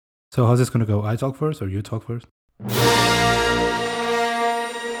So how's this gonna go? I talk first or you talk first?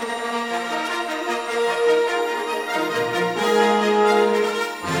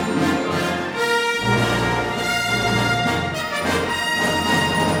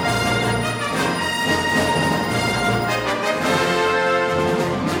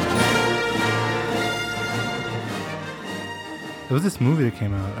 There was this movie that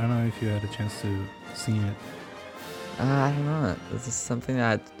came out. I don't know if you had a chance to see it. I don't know. Is this something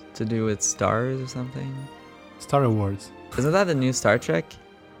that had to do with stars or something? Star Awards. Isn't that the new Star Trek?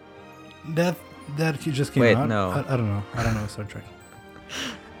 That just came Wait, out. no. I don't know. I don't know Star Trek.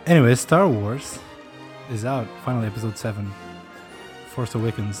 Anyway, Star Wars is out. Finally, episode 7. Force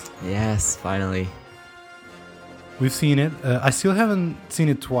Awakens. Yes, finally. We've seen it. I still haven't seen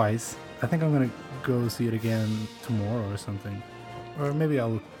it twice. I think I'm gonna go see it again tomorrow or something. Or maybe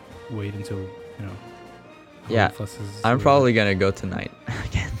I'll wait until, Yeah, Fuss is I'm over. probably gonna go tonight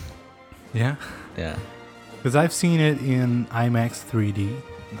again. Yeah? Yeah. Because I've seen it in IMAX 3D.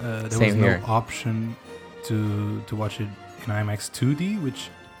 There Same was no here. option to watch it in IMAX 2D, which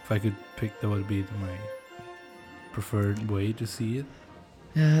if I could pick, that would be my preferred way to see it.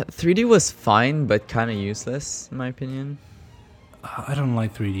 Yeah, 3D was fine, but kind of useless in my opinion. I don't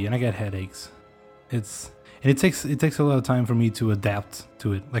like 3D, and I get headaches. It takes a lot of time for me to adapt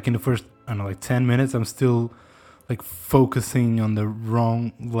to it. Like in the first, I don't know, like 10 minutes, I'm still like focusing on the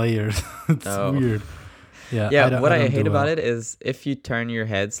wrong layers. It's weird. Yeah. Yeah, what I don't hate do about well. it is if you turn your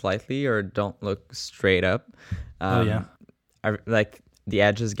head slightly or don't look straight up. Yeah. Like the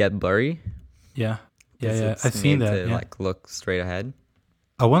edges get blurry. Yeah. 'Cause Yeah. it's I've seen made that. to, Yeah. like look straight ahead.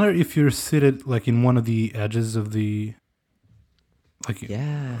 I wonder if you're seated like in one of the edges of the, like.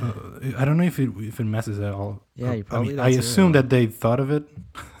 Yeah. I don't know if it messes at all. Yeah, you I probably mean, don't I see it assume at all. that they thought of it.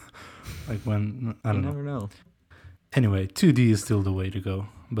 Like when I don't You know. never know. Anyway, 2D is still the way to go.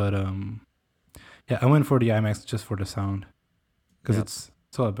 But yeah, I went for the IMAX just for the sound because Yep. it's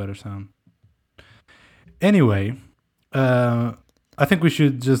a lot better sound. Anyway, I think we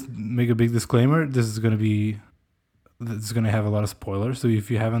should just make a big disclaimer. This is gonna have a lot of spoilers. So if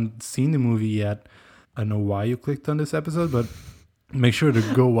you haven't seen the movie yet, I don't know why you clicked on this episode, but make sure to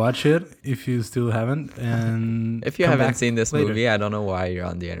go watch it if you still haven't. And If you come haven't back seen this later. movie, I don't know why you're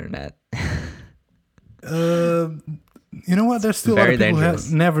on the internet. You know what? There's still a lot Very of people who dangerous.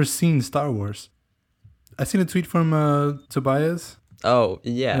 have never seen Star Wars. I seen a tweet from Tobias. Oh,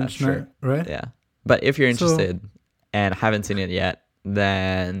 yeah, and sure. Schneider, right? Yeah. But if you're So- interested and haven't seen it yet,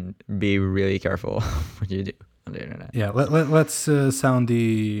 then be really careful what you do on the internet. Yeah. Let's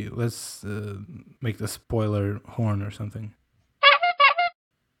make the spoiler horn or something.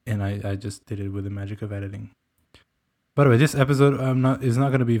 And I just did it with the magic of editing. By the way, this episode is not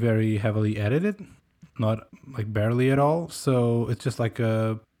going to be very heavily edited, not like barely at all. So it's just like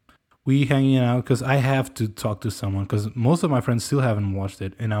we hanging out because I have to talk to someone because most of my friends still haven't watched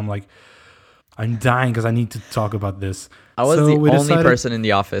it, and I'm dying because I need to talk about this. I was So the we only decided- person in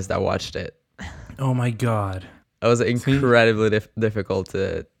the office that watched it. Oh my god! It was incredibly difficult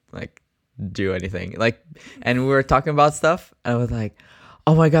to like do anything. Like, and we were talking about stuff, and I was like,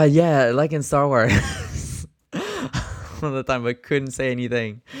 "Oh my god, yeah!" Like in Star Wars, all the time, but couldn't say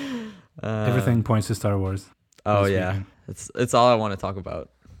anything. Everything points to Star Wars. Oh this yeah, weekend. it's all I want to talk about.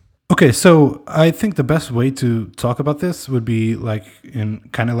 Okay, so I think the best way to talk about this would be like in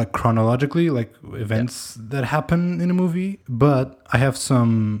kind of like chronologically, like events that happen in a movie. But I have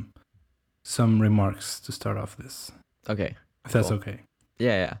some remarks to start off this, Okay, if that's Cool. okay.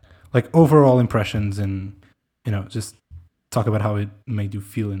 yeah. Like overall impressions and just talk about how it made you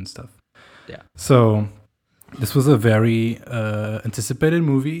feel and stuff. Yeah. So this was a very anticipated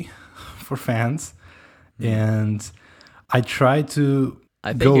movie for fans, and I tried to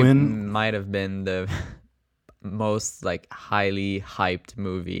I think go it in. might have been the most like highly hyped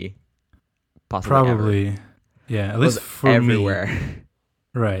movie possibly ever. Probably, yeah. At It was least for everywhere. me,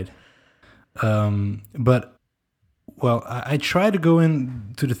 right? But well, I tried to go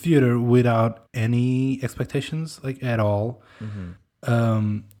in to the theater without any expectations, like at all.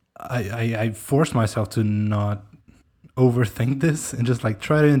 I forced myself to not overthink this and just like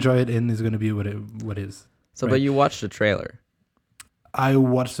try to enjoy it, and it's gonna be what is. So, Right. but you watched the trailer. I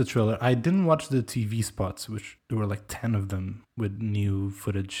watched the trailer. I didn't watch the TV spots, which there were like 10 of them with new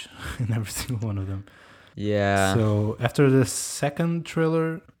footage in every single one of them. Yeah. So after the second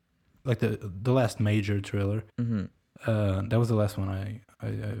trailer, like the last major trailer, hmm that was the last one I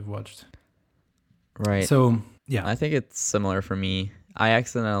watched. Right. So yeah, I think it's similar for me. I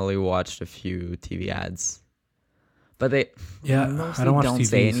accidentally watched a few TV ads, but they Yeah, mostly I don't watch don't TV,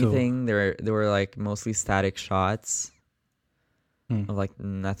 say so- anything. They were like mostly static shots. of like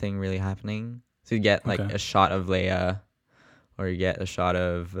nothing really happening. So you get like Okay. a shot of Leia, or you get a shot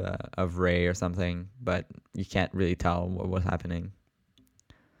of Rey or something, but you can't really tell what was happening.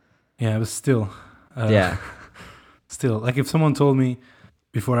 Yeah, but still, Yeah. still, like if someone told me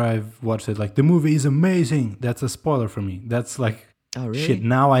before I've watched it, like the movie is amazing, that's a spoiler for me. That's like Oh really? shit.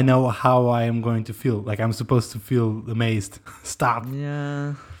 Now I know how I am going to feel. Like I'm supposed to feel amazed. Stop.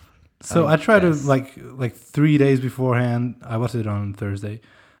 Yeah. So I I try to guess. like 3 days beforehand. I watched it on Thursday.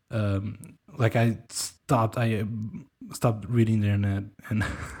 Like I stopped reading the internet and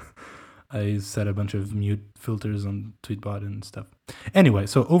I set a bunch of mute filters on Tweetbot and stuff. Anyway,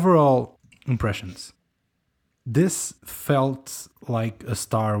 so overall impressions. This felt like a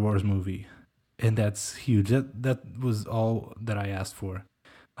Star Wars movie, and that's huge. That was all that I asked for.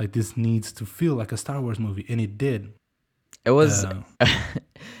 Like this needs to feel like a Star Wars movie, and it did. It was Uh,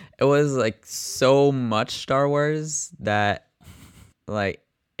 it was like so much Star Wars that like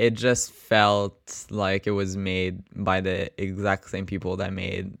it just felt like it was made by the exact same people that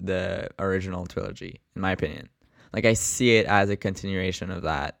made the original trilogy, in my opinion. Like I see it as a continuation of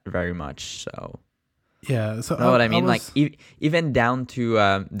that very much. So yeah. So you know what I mean? Like was, even down to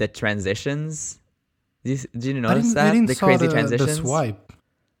the transitions. Did you I notice I that didn't the saw crazy the transitions? swipe.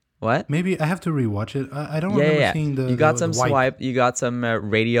 What? Maybe I have to rewatch it. I don't Yeah, remember yeah. seeing the You got the some wipe. swipe. You got some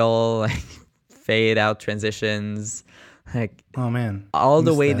radial like fade out transitions. Like Oh man, all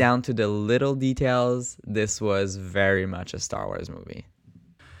the missed way that. down to the little details. This was very much a Star Wars movie.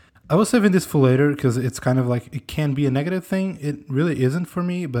 I was saving this for later because it's kind of like it can be a negative thing. It really isn't for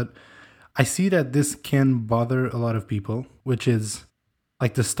me, but I see that this can bother a lot of people, which is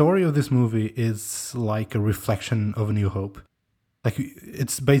like the story of this movie is like a reflection of A New Hope. Like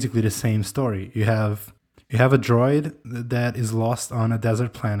it's basically the same story. You have a droid that is lost on a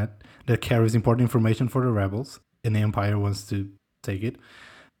desert planet that carries important information for the rebels, and the Empire wants to take it.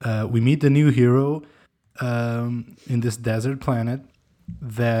 We meet the new hero in this desert planet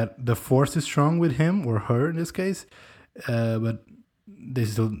that the Force is strong with him or her in this case, but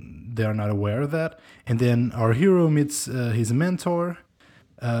they are not aware of that. And then our hero meets his mentor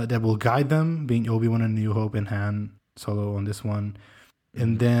that will guide them, being Obi-Wan and New Hope and Han Solo on this one.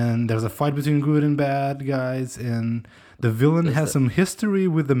 And then there's a fight between good and bad guys, and the villain has some history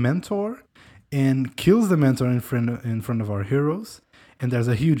with the mentor and kills the mentor in front of our heroes. And there's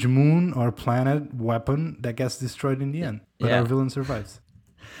a huge moon or planet weapon that gets destroyed in the end, but our villain survives.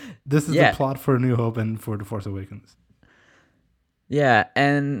 This is the plot for A New Hope and for The Force Awakens. Yeah,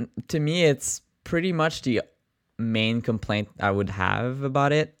 and to me, it's pretty much the main complaint I would have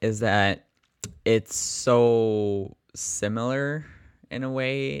about it is that it's so similar in a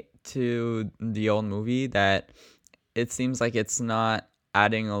way to the old movie that it seems like it's not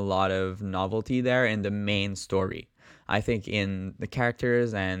adding a lot of novelty there in the main story. I think in the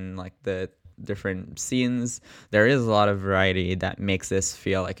characters and like the different scenes, there is a lot of variety that makes this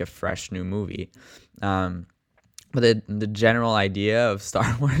feel like a fresh new movie. But the general idea of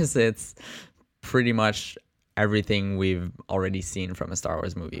Star Wars, it's pretty much everything we've already seen from a Star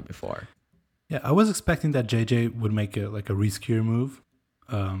Wars movie before. Yeah, I was expecting that JJ would make a riskier move,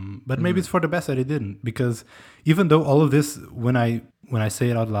 but maybe it's for the best that he didn't. Because even though all of this, when I say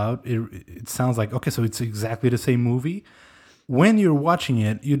it out loud, it sounds like okay, so it's exactly the same movie. When you're watching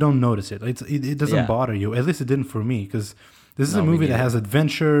it, you don't notice it. It doesn't bother you. At least it didn't for me, because this is a movie that has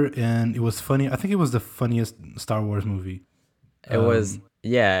adventure and it was funny. I think it was the funniest Star Wars movie. It was.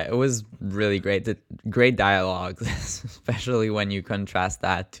 Yeah, it was really great. Great dialogues, especially when you contrast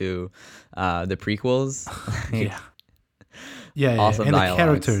that to the prequels. Yeah. Awesome And dialogues. the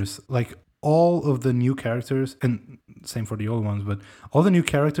characters, like all of the new characters, and same for the old ones, but all the new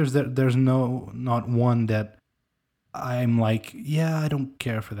characters, there's not one that I'm like, yeah, I don't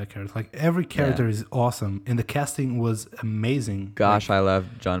care for that character. Like every character is awesome, and the casting was amazing. Gosh, I love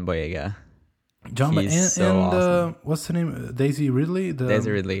John Boyega. John, He's so awesome. What's her name? Daisy Ridley.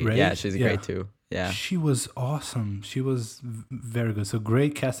 Daisy Ridley. Rey? Yeah, she's great too. Yeah, she was awesome. She was very good. So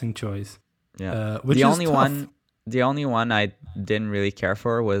great casting choice. yeah. Which the is only tough. the only one I didn't really care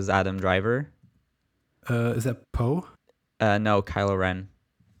for was Adam Driver. Is that Poe? No, Kylo Ren.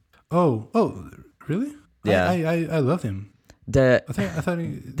 Oh, really? Yeah. I love him. I thought he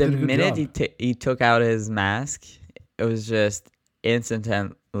the did a good minute job. he took out his mask, it was just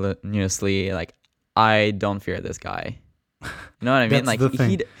instantaneously like, I don't fear this guy. You know what I mean? That's Like the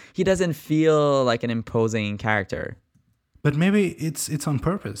thing. he doesn't feel like an imposing character. But maybe it's on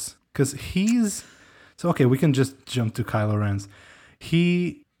purpose because he's so okay. We can just jump to Kylo Ren's.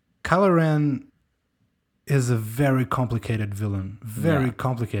 Kylo Ren is a very complicated villain. Very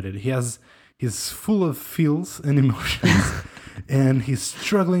complicated. He's full of feels and emotions. and he's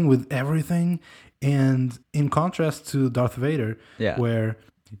struggling with everything. And in contrast to Darth Vader, Yeah. where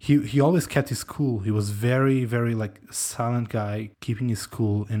he always kept his cool. He was very, very like silent guy, keeping his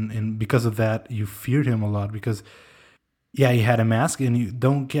cool, and because of that, you feared him a lot because yeah, he had a mask and you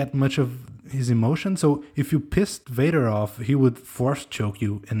don't get much of his emotion. So if you pissed Vader off, he would force choke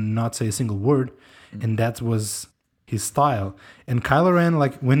you and not say a single word, and that was his style. And Kylo Ren,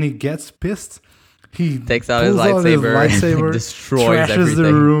 like when he gets pissed, he Takes out his pulls lightsaber and destroys trashes everything.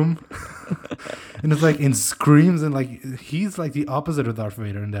 the room. And it's like in screams, and like he's like the opposite of Darth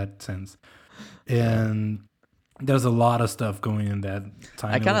Vader in that sense. And there's a lot of stuff going in that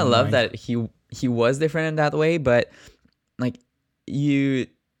time. I kind of love that he was different in that way, but like you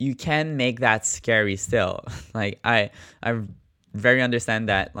can make that scary still. Like I very understand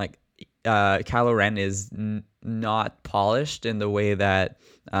that like Kylo Ren is not polished in the way that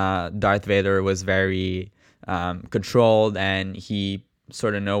Darth Vader was very controlled, and he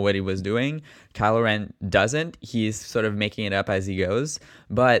sort of know what he was doing. Kylo Ren doesn't. He's sort of making it up as he goes,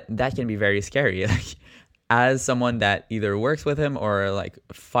 but that can be very scary. Like, as someone that either works with him or like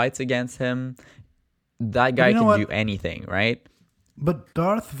fights against him, that guy can do anything, right? But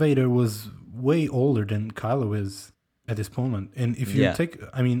Darth Vader was way older than Kylo is at this moment. And if you take,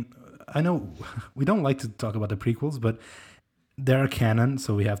 I mean, I know we don't like to talk about the prequels, but they're canon,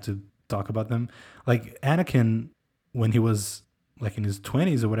 so we have to talk about them. Like Anakin, when he was like in his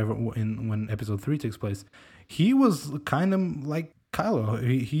 20s or whatever, when episode 3 takes place, he was kind of like Kylo.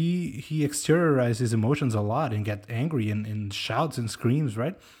 He exteriorized his emotions a lot and get angry and shouts and screams,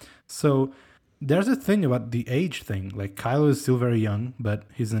 right? So there's a thing about the age thing. Like Kylo is still very young, but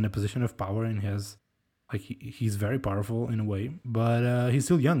he's in a position of power and has like he's very powerful in a way, but he's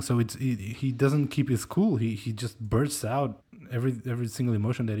still young, so he doesn't keep his cool. He just bursts out every single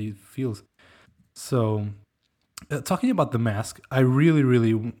emotion that he feels. So talking about the mask, I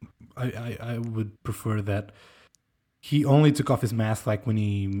really I would prefer that he only took off his mask like when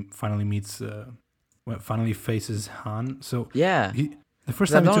he finally meets finally faces Han. So yeah, the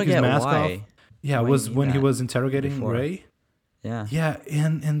first time he took his mask off, was when he was interrogating before. Rey. Yeah,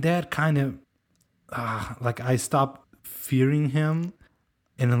 and that kind of like I stopped fearing him,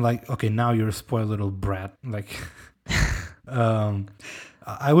 and then like, okay, now you're a spoiled little brat. Like,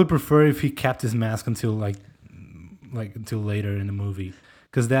 I would prefer if he kept his mask until like until later in the movie,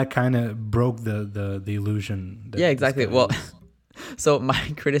 because that kind of broke the illusion. Yeah, exactly. Well, so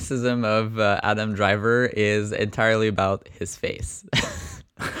my criticism of Adam Driver is entirely about his face.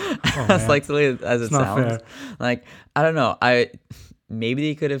 As like silly as it sounds, fair. Like I don't know. Maybe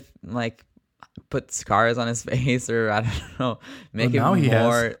he could have like put scars on his face, or I don't know, make him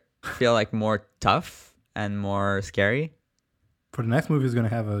more feel like more tough and more scary. For the next movie, he's gonna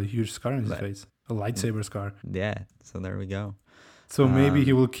have a huge scar on his face, a lightsaber scar. Yeah, so there we go. So maybe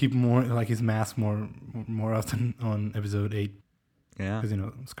he will keep more like his mask more often on episode 8. Yeah, because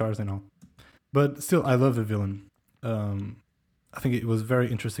scars and all. But still, I love the villain. I think it was a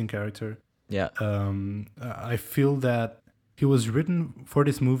very interesting character. Yeah. I feel that he was written for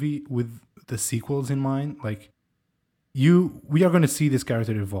this movie with the sequels in mind. Like, we are going to see this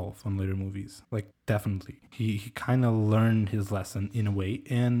character evolve on later movies. Like, definitely. He kind of learned his lesson in a way.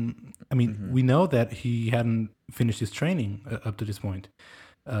 And, I mean, we know that he hadn't finished his training up to this point.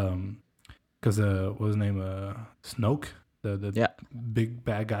 Because, what was his name? Snoke, the big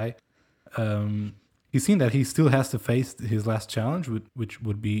bad guy. He's seen that he still has to face his last challenge, which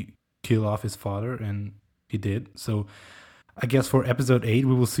would be kill off his father, and he did. So I guess for episode 8,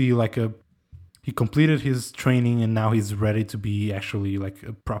 we will see like he completed his training, and now he's ready to be actually like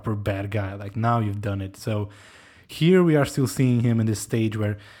a proper bad guy. Like, now you've done it. So here we are still seeing him in this stage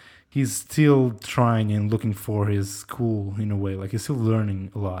where he's still trying and looking for his cool in a way. Like, he's still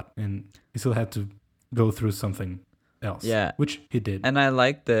learning a lot, and he still had to go through something else, which he did. And I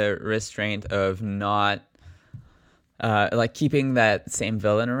like the restraint of not like keeping that same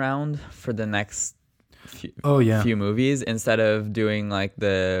villain around for the next few movies, instead of doing like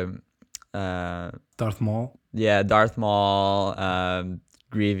the Darth Maul. Darth Maul,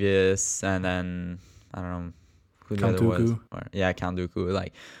 Grievous, and then I don't know who the other was. Count Dooku.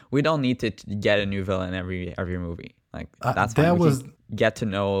 Like, we don't need to get a new villain every movie. Like, that's fine. We can get to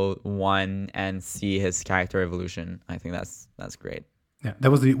know one and see his character evolution. I think that's great. Yeah,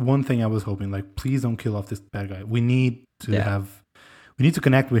 that was the one thing I was hoping. Like, please don't kill off this bad guy. We need to we need to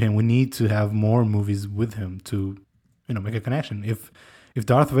connect with him. We need to have more movies with him to, make a connection. If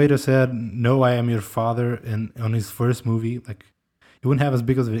Darth Vader said, "No, I am your father," and on his first movie, like, it wouldn't have as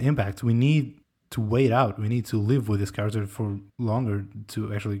big of an impact. We need to wait out. We need to live with this character for longer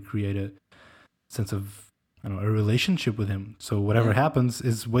to actually create a sense of I don't know, a relationship with him. So whatever happens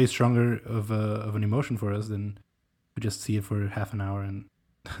is way stronger of an emotion for us than we just see it for half an hour and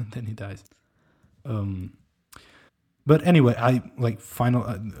then he dies. But anyway, I like final.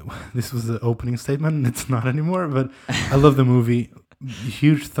 This was the opening statement, and it's not anymore. But I love the movie.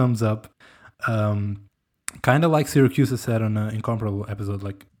 Huge thumbs up. Kind of like Syracuse said on an Incomparable episode,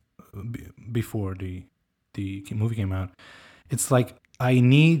 like before the movie came out. It's like I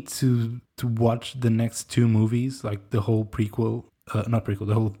need to watch the next two movies, like the whole prequel, not prequel,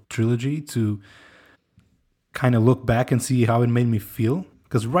 the whole trilogy, to kind of look back and see how it made me feel.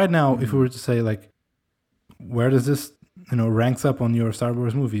 Because right now, if we were to say like, where does this, ranks up on your Star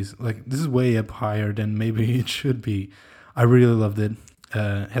Wars movies? Like, this is way up higher than maybe it should be. I really loved it.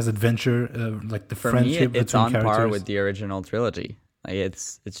 Has adventure, like the For friendship me, it's between on characters. par with the original trilogy. Like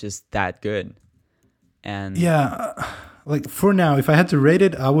it's just that good. And Yeah, like for now, if I had to rate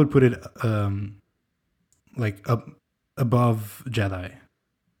it, I would put it like up above Jedi.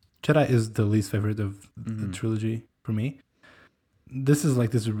 Jedi is the least favorite of the trilogy for me. This is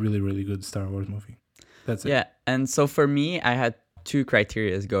a really, really good Star Wars movie. That's it. Yeah, and so for me, I had two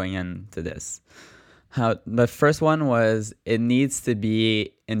criteria going into this. The first one was it needs to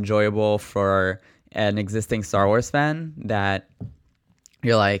be enjoyable for an existing Star Wars fan that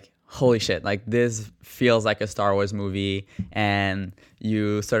you're like, holy shit, like this feels like a Star Wars movie, and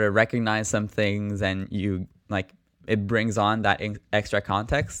you sort of recognize some things, and you like it brings on that extra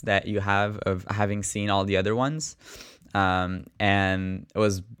context that you have of having seen all the other ones. And it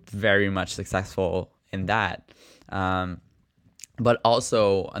was very much successful in that. But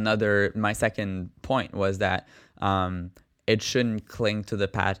also my second point was that it shouldn't cling to the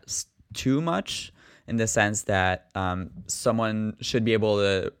past too much, in the sense that someone should be able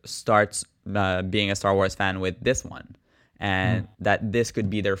to start being a Star Wars fan with this one, and that this could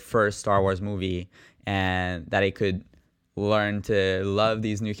be their first Star Wars movie, and that it could learn to love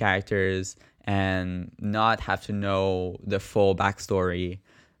these new characters and not have to know the full backstory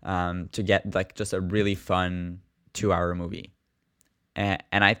to get like just a really fun 2-hour movie. And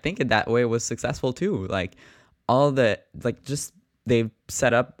I think in that way it was successful too. Like all the just they've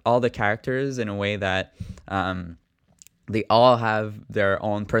set up all the characters in a way that they all have their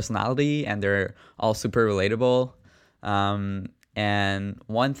own personality and they're all super relatable. And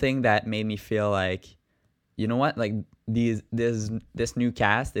one thing that made me feel like, you know what, like this new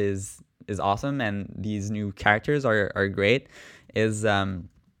cast is awesome and these new characters are great is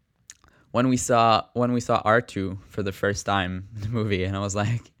when we saw R2 for the first time in the movie, and I was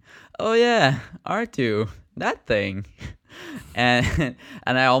like, oh yeah, R2, that thing. and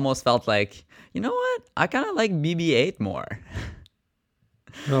I almost felt like, you know what, I kind of like BB-8 more.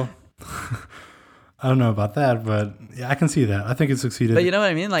 Well, I don't know about that, but yeah, I can see that. I think it succeeded. But you know what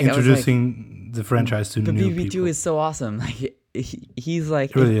I mean? Like introducing the franchise to new people. The BB-2 is so awesome. Like he's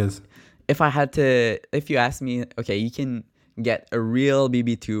like, it really is. If you ask me, okay, you can get a real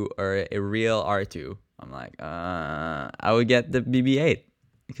BB-2 or a real R2, I'm like, I would get the BB-8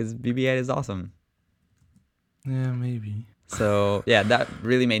 because BB-8 is awesome. Yeah, maybe. So yeah, that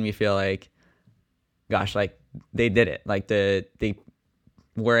really made me feel like, gosh, like they did it. Like they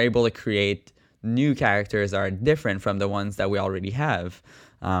were able to create new characters that are different from the ones that we already have,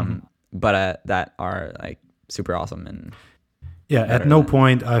 but that are like super awesome. And yeah, at no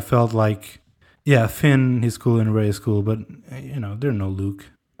point I felt like, yeah, Finn is cool and Rey is cool, but there are no Luke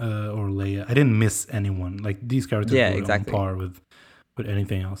or Leia. I didn't miss anyone. Like these characters were on par with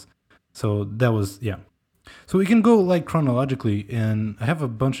anything else. So that was So we can go like chronologically, and I have a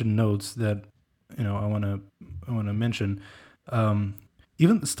bunch of notes that I wanna mention.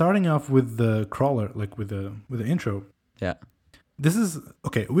 Even starting off with the crawler, like with the intro. Yeah. This is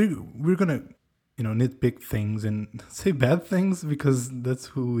okay. We're gonna nitpick things and say bad things because that's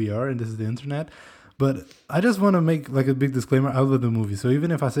who we are and this is the internet. But I just want to make like a big disclaimer. I love the movie, so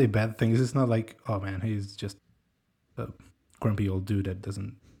even if I say bad things, it's not like, oh man, he's just a grumpy old dude that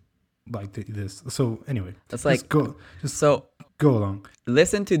doesn't like this. So anyway, that's like go along.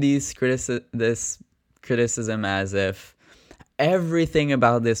 Listen to this criticism as if everything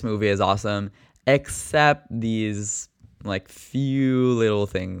about this movie is awesome except these like few little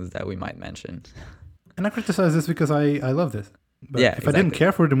things that we might mention. And I criticize this because I love this. But if I didn't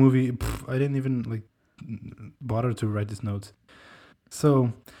care for the movie, I didn't even like bother to write these notes.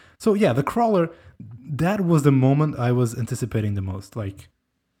 So yeah, the crawler, that was the moment I was anticipating the most. Like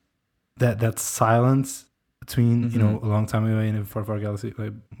that silence between a long time away in a far galaxy,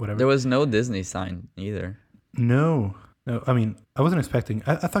 like whatever. There was no Disney sign either. No. I mean, I wasn't expecting.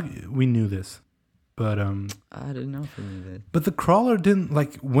 I thought we knew this, But I didn't know if we did. but the crawler didn't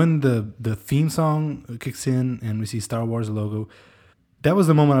like when the theme song kicks in and we see Star Wars logo. That was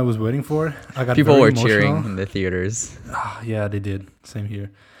the moment I was waiting for. I got People very were emotional. cheering in the theaters. Yeah, they did. Same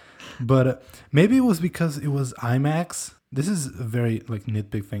here. But maybe it was because it was IMAX. This is a very like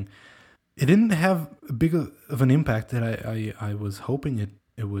nitpick thing. It didn't have a big of an impact that I was hoping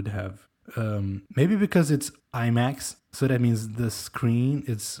it would have. Maybe because it's IMAX, so that means the screen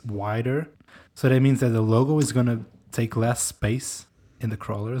is wider. So that means that the logo is gonna take less space in the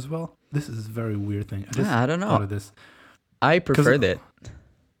crawler as well. This is a very weird thing. I don't know. Thought of this. I preferred it.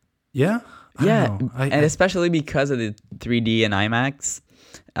 Yeah. I don't know. And especially because of the 3D and IMAX,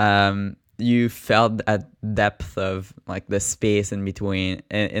 you felt a depth of like the space in between,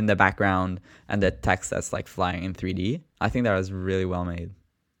 in the background, and the text that's like flying in 3D. I think that was really well made.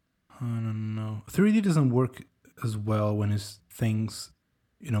 I don't know. 3D doesn't work as well when it's things,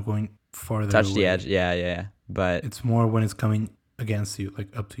 going farther Touch away. the edge, yeah. But It's more when it's coming against you, like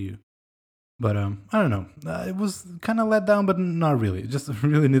up to you. But I don't know. It was kind of let down, but not really. Just a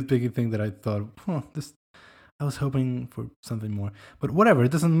really nitpicky thing that I thought, I was hoping for something more. But whatever,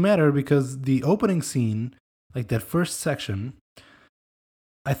 it doesn't matter because the opening scene, like that first section,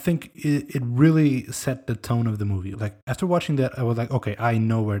 I think it really set the tone of the movie. Like after watching that, I was like, okay, I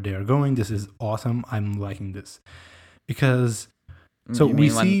know where they are going. This is awesome. I'm liking this. Because so you we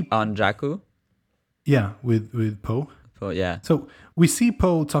mean see on Jakku? yeah, with Poe. Oh yeah. So we see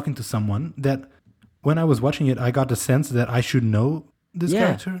Poe talking to someone that when I was watching it, I got the sense that I should know this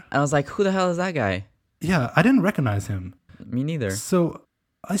character. I was like, who the hell is that guy? Yeah, I didn't recognize him. Me neither. So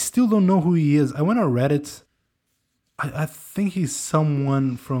I still don't know who he is. I went on Reddit. I think he's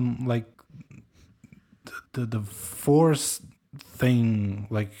someone from like the Force thing.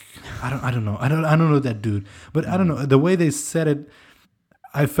 Like I don't know. I don't know that dude. But I don't know the way they said it.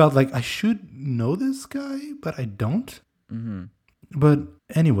 I felt like I should know this guy, but I don't. Mm-hmm. But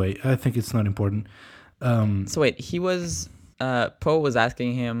anyway, I think it's not important. So wait, he was Poe was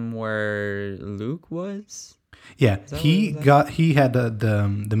asking him where Luke was? Yeah, that he what had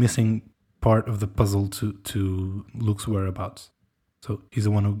the missing part of the puzzle to Luke's whereabouts. So he's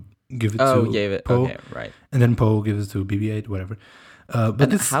the one who gave it to gave it. Poe, Okay, right. and then Poe gives it to BB-8, whatever. But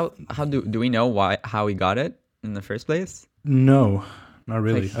And this, how do we know how he got it in the first place? no, not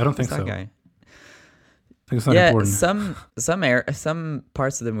really. Like, I don't think who's so. that I guy? think it's not Yeah, important. some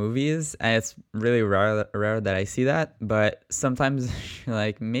parts of the movies, and it's really rare that I see that. But sometimes,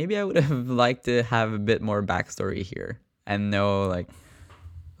 like maybe I would have liked to have a bit more backstory here and know like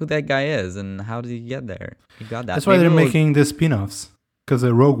who that guy is and how did he get there. He got that. That's why Maybe they're we'll- making the spin-offs. Because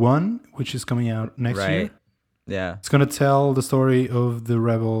Rogue One, which is coming out next year, right. Yeah. it's gonna tell the story of the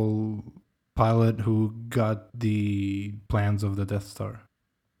rebel pilot who got the plans of the Death Star.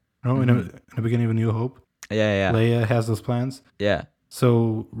 No, in the beginning of A New Hope, Yeah. Leia has those plans. Yeah.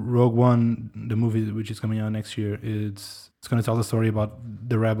 So Rogue One, the movie which is coming out next year, it's going to tell the story about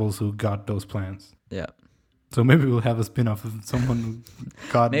the rebels who got those plans. Yeah. So maybe we'll have a spin-off of someone who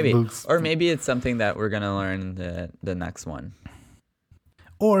got Maybe. Luke's, Or maybe it's something that we're gonna learn in the next one.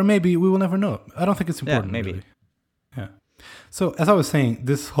 or maybe we will never know. I don't think it's Yeah, important. maybe. Really. Yeah. So as I was saying,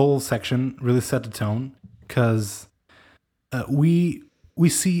 this whole section really set the tone because we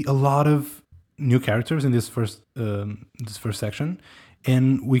see a lot of new characters in this first section,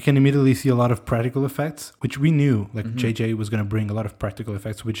 and we can immediately see a lot of practical effects, which we knew. Like JJ was going to bring a lot of practical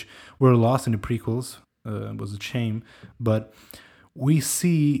effects, which were lost in the prequels. It was a shame, but we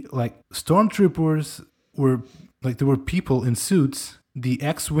see like stormtroopers were like there were people in suits. The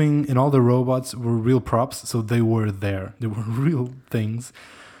X-wing and all the robots were real props, so they were there. They were real things.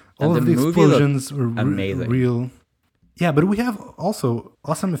 All And of the the movie explosions were amazing. real. Yeah, but we have also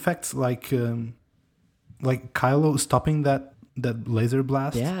awesome effects like Kylo stopping that laser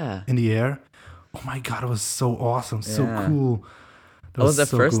blast Yeah. in the air. Oh my god, it was so awesome, so Yeah. cool. That was the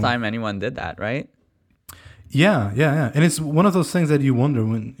so first cool. time anyone did that, right? Yeah. And it's one of those things that you wonder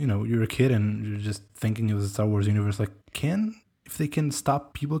when, you're a kid and you're just thinking of the Star Wars universe, like, if they can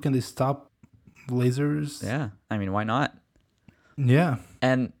stop people, can they stop lasers? Yeah. I mean, why not? Yeah.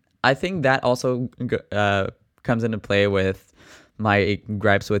 And I think that also comes into play with my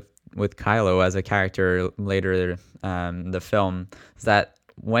gripes with Kylo as a character later the film, is that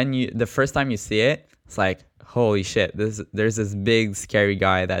when the first time you see it, it's like, holy shit, there's this big scary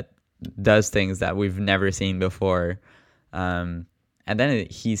guy that does things that we've never seen before, and then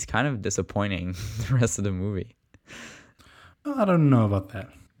he's kind of disappointing the rest of the movie. I don't know about that.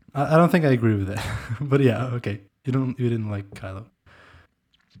 I don't think I agree with that. But yeah, okay. You didn't like Kylo.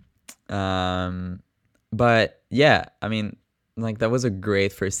 But yeah, I mean, like that was a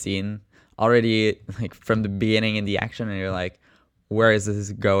great first scene. already like from the beginning in the action, and you're like, where is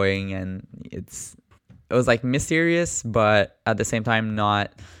this going? And it was like mysterious, but at the same time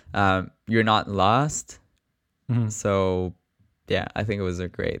not you're not lost. Mhm. So yeah, I think it was a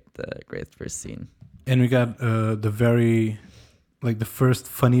great first scene. And we got the very, like the first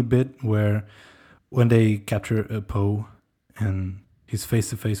funny bit where when they capture Poe and he's face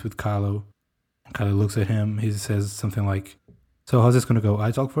to face with Kylo, and Kylo looks at him. He says something like, "So how's this gonna go?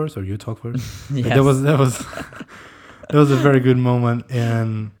 I talk first or you talk first?" Like, Yes. that was that was a very good moment.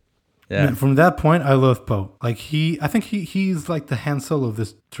 And Yeah. man, from that point, I love Poe. Like I think he's like the Han Solo of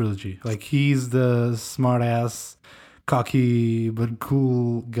this trilogy. Like he's the smart ass, cocky but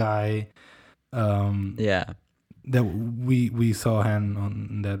cool guy. Yeah. That we saw Han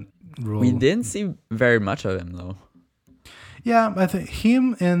on that role. We didn't see very much of him though. Yeah, I think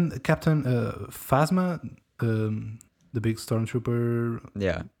him and Captain Phasma, the big stormtrooper,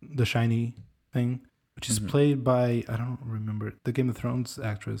 Yeah. the shiny thing, which is Mhm. played by, I don't remember, the Game of Thrones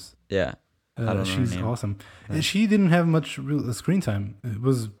actress. Yeah. I don't know her She's name. awesome. Yeah. And she didn't have much real screen time. It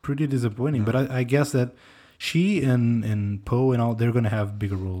was pretty disappointing. No. But I guess that she and Poe and all, they're gonna have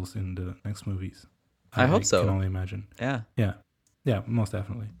bigger roles in the next movies. I hope so. I can only imagine. Yeah. Yeah, most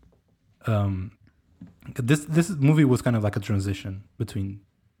definitely. This movie was kind of like a transition between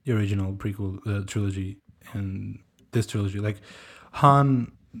the original prequel trilogy and this trilogy. Like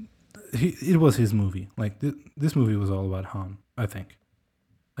Han, it was his movie. Like this movie was all about Han. I think.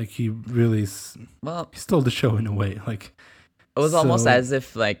 Like he really Well, he stole the show in a way. Like it was almost So- as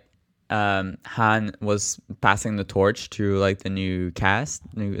if like Han was passing the torch to like the new cast,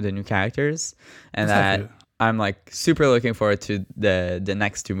 the new characters, and exactly. that I'm like super looking forward to the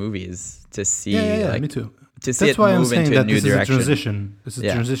next two movies to see Yeah, like me too. to see That's it why I'm move saying into a that new this is a direction. transition. This is a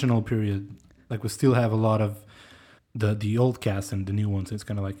Yeah. transitional period. Like we still have a lot of the old cast and the new ones. It's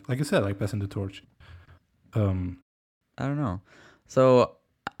kind of like you said, like passing the torch. I don't know. So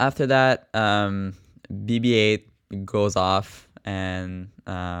after that, BB-8 goes off and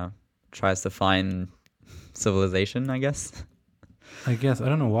tries to find civilization, I guess. I guess I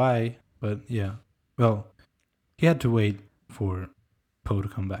don't know why, but yeah. Well, he had to wait for Poe to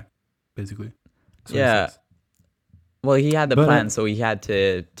come back, basically. So he Yeah. says. Well, he had the But, plan, so he had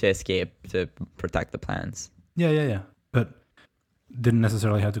to escape to protect the plans. Yeah. But didn't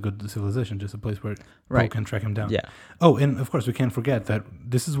necessarily have to go to the civilization, just a place where Poe Right. can track him down. Yeah. Oh, and of course we can't forget that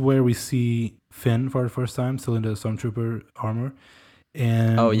this is where we see Finn for the first time, still in the stormtrooper armor,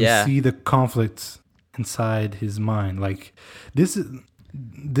 and Oh, yeah. we see the conflicts inside his mind. Like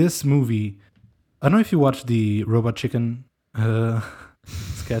this movie. I don't know if you watched the Robot Chicken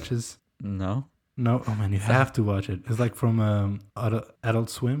sketches. No. No, oh man, you have to watch it. It's like from Adult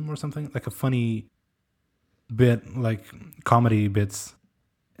Swim or something, like a funny bit, like comedy bits,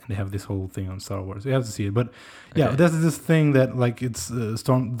 and they have this whole thing on Star Wars. You have to see it. But yeah, Okay. there's this thing that like it's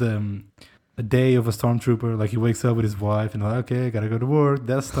a day of a stormtrooper. Like he wakes up with his wife and like, okay, gotta go to work,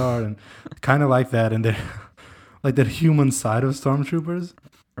 Death Star, and kind of like that. And they're like that human side of stormtroopers.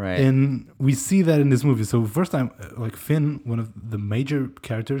 Right. And we see that in this movie. So first time, like Finn, one of the major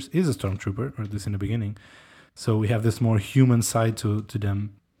characters, is a stormtrooper, or at least in the beginning. So we have this more human side to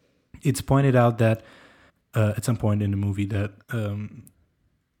them. It's pointed out that at some point in the movie that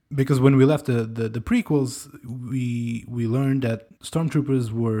because when we left the prequels, we learned that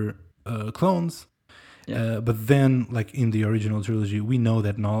stormtroopers were clones. Yeah. But then, like in the original trilogy, we know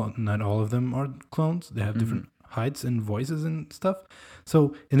that not all of them are clones. They have different heights and voices and stuff.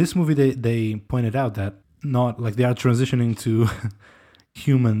 So in this movie, they pointed out that not like they are transitioning to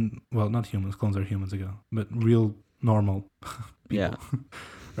human. Well, not humans. Clones are humans ago, but real normal people. Yeah.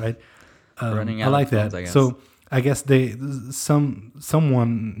 Right. Running I out like of clones, that. I guess. So I guess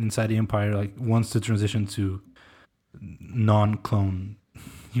someone inside the Empire like wants to transition to non-clone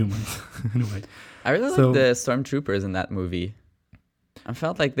humans in a way. I really So- like the stormtroopers in that movie. I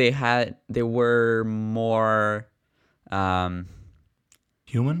felt like they were more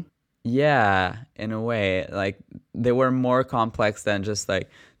Human. yeah, in a way. Like they were more complex than just like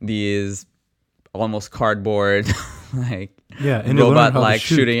these almost cardboard like Yeah, and they learn robot how to like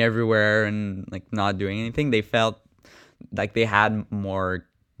shoot. shooting everywhere and like not doing anything. They felt like they had more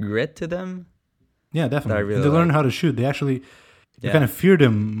grit to them. Yeah, definitely. really And they learn like. how to shoot. They actually you Yeah. kind of fear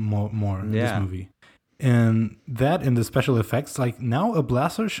them more in Yeah. this movie. And that and the special effects, like now a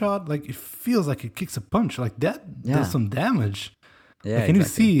blaster shot, like it feels like it kicks a punch. Like that Yeah. does some damage. Yeah, Like, and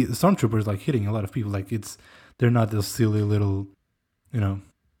exactly. you see stormtroopers like hitting a lot of people. Like they're not those silly little, I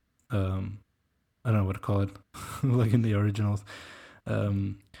don't know what to call it, like in the originals.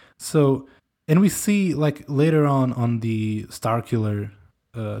 So, and we see like later on the Starkiller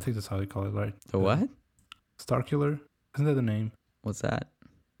I think that's how they call it, right? The what? Starkiller? Isn't that the name? What's that?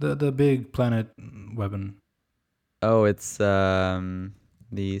 The big planet weapon. Oh, it's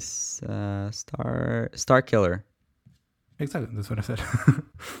Star Killer. Exactly, that's what I said.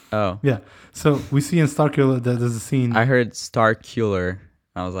 Oh, Yeah. So we see in Starkiller that there's a scene. I heard Star Killer.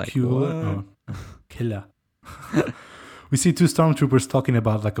 I was like, Killer. what? Oh. Killer. We see two stormtroopers talking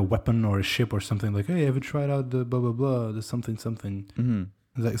about like a weapon or a ship or something. Like, hey, have you tried out the blah blah blah? The something something. Hmm.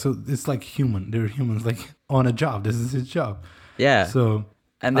 Like, so it's like human. They're humans, like on a job. This is his job. Yeah. So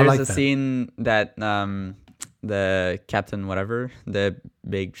And I there's like a that. scene that the captain, whatever, the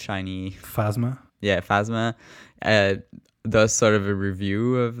big shiny, Phasma. Phasma, does sort of a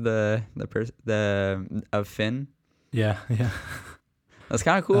review of of Finn. Yeah, yeah, That's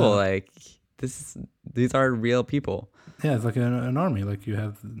kind of cool. Uh, Like these are real people. yeah. It's like an army. Like you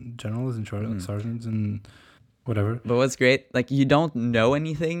have generals and sergeants and whatever. But what's great, like you don't know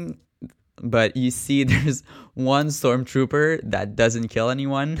anything, but you see there's one stormtrooper that doesn't kill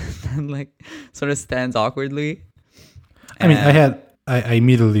anyone and like sort of stands awkwardly. I mean, And- I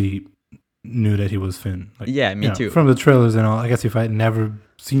immediately knew that he was Finn. Like, Yeah, me you know, too. From the trailers and all. I guess if I had never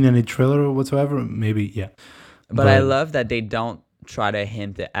seen any trailer whatsoever, maybe yeah. But I love that they don't try to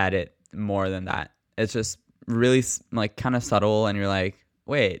hint at it more than that. It's just really like kind of subtle, and you're like,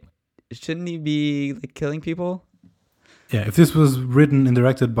 wait, shouldn't he be like killing people? Yeah, if this was written and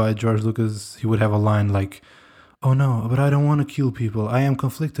directed by George Lucas, he would have a line like, "Oh no, but I don't want to kill people. I am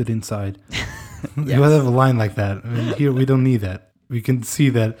conflicted inside." He would have a line like that. I mean, here we don't need that. We can see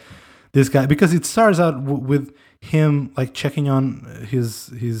that this guy, because it starts out with him like checking on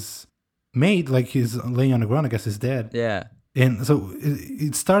his mate, like he's laying on the ground. I guess he's dead. Yeah. And so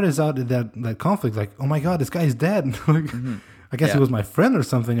it starts out at that conflict, like, oh my god, this guy is dead. Like, I guess Yeah. he was my friend or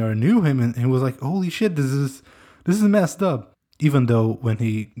something, or I knew him, and he was like, holy shit, this is messed up. Even though when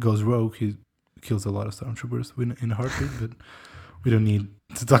he goes rogue, he kills a lot of stormtroopers in a heartbeat, but we don't need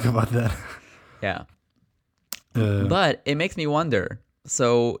to talk about that. Yeah. Uh, But it makes me wonder.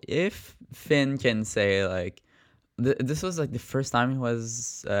 So if Finn can say like, this was like the first time he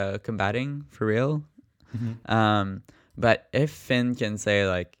was combating for real. But if Finn can say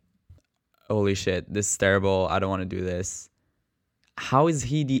like, holy shit, this is terrible, I don't want to do this. How is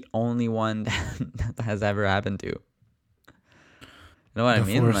he the only one that has ever happened to? You know what I The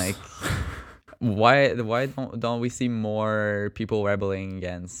mean? Force. Like, why don't we see more people rebelling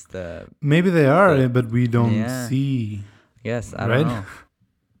against the? maybe they are, But- but we don't Yeah. see. Yes, I Right? don't know.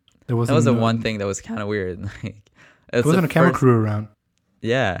 There That was the one thing that was kind of weird. Like, There wasn't a camera crew around.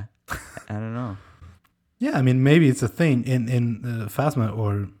 Yeah, I don't know. Yeah, I mean, maybe it's a thing in Phasma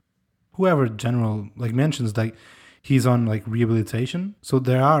or whoever general like mentions like he's on like rehabilitation. So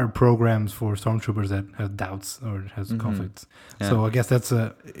there are programs for stormtroopers that have doubts or has conflicts. Yeah. So I guess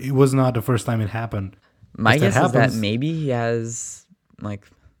it was not the first time it happened. My If that guess is that happens- maybe he has like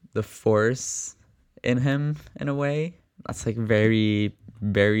the Force in him in a way. That's like very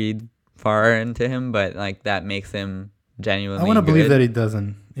buried far into him, but like that makes him genuinely. I want to believe good. that it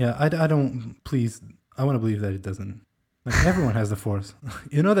doesn't. Yeah, I don't. Please, I want to believe that it doesn't. Like everyone has the Force.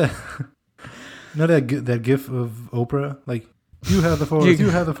 You know that. You know that gif of Oprah, like you have the Force, you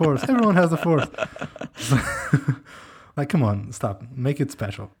have the Force, everyone has the Force. Like, come on, stop, make it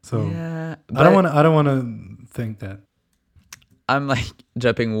special. So Yeah, I don't want to think that. I'm like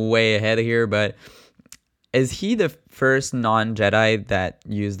jumping way ahead here, but is he the first non-Jedi that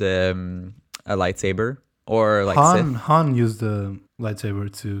used a lightsaber or like Sith? Han used the lightsaber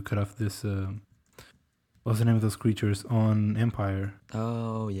to cut off this. What's the name of those creatures on Empire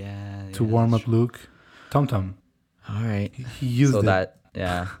Oh yeah. to warm up Luke? Tom Tom. All right. He used So it. that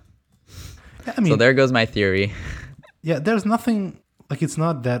yeah. Yeah, I mean, So there goes my theory. yeah, there's nothing like it's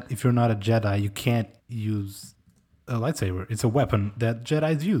not that if you're not a Jedi, you can't use a lightsaber. It's a weapon that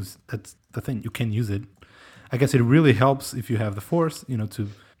Jedis use. That's the thing. You can use it. I guess it really helps if you have the Force, to,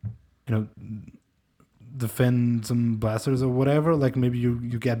 defend some blasters or whatever. Like maybe you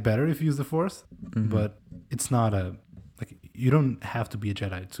get better if you use the Force, but it's not you don't have to be a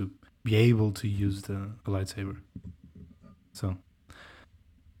Jedi to be able to use a lightsaber. So,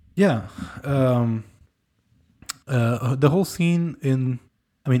 yeah. The whole scene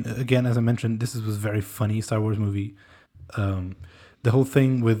again, as I mentioned, this was very funny Star Wars movie. The whole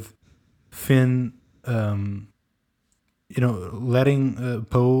thing with Finn, letting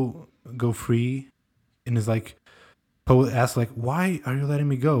Poe go free, and is like, Poe asks like, "Why are you letting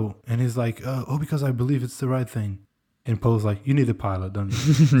me go?" And he's like, "Oh, because I believe it's the right thing." And Poe's like, "You need a pilot, don't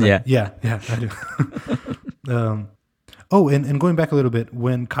you?" Like, Yeah. yeah, I do. And going back a little bit,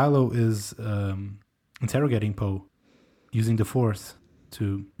 when Kylo is interrogating Poe using the Force,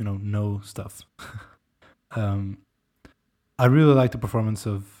 to know stuff. um, I really like the performance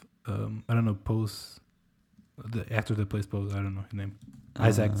of I don't know Poe's the actor that plays Poe. I don't know his name,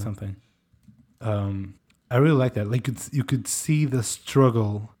 Isaac something. I really like that. Like you could see the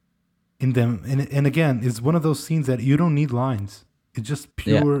struggle in them, and again, it's one of those scenes that you don't need lines. It's just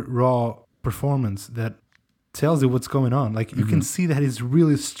pure raw performance that tells you what's going on. Like you can see that he's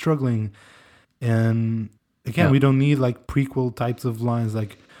really struggling, and again, we don't need like prequel types of lines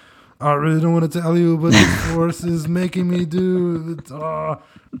like, "I really don't want to tell you, but the force is making me do it."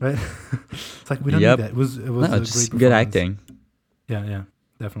 Right? It's like we don't need that. It was a great good acting. Yeah,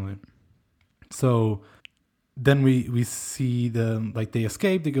 definitely. So then we see them like they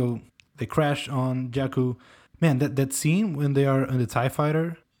escape. They crash on Jakku. Man, that scene when they are in the TIE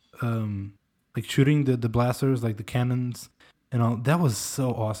fighter, like shooting the blasters, like the cannons and all, that was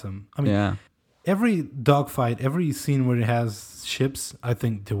so awesome. I mean, every dogfight, every scene where it has ships, I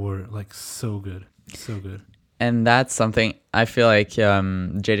think they were like so good. So good. And that's something I feel like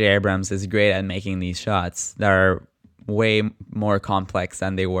J.J. Abrams is great at making these shots that are way more complex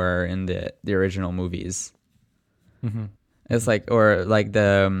than they were in the original movies. Mm-hmm. It's like, or like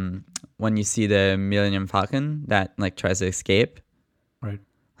the when you see the Millennium Falcon that like tries to escape, right?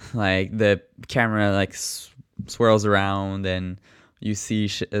 Like the camera like swirls around and you see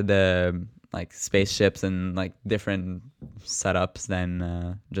the like spaceships and like different setups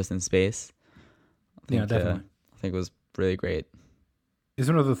than just in space. Yeah, definitely. I think it was really great. It's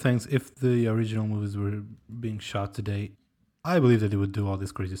one of the things, if the original movies were being shot today, I believe that they would do all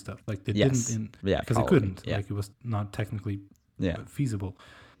this crazy stuff. Like they didn't, because they couldn't. Yeah. Like it was not technically feasible.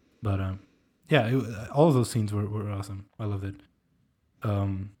 But all of those scenes were awesome. I loved it.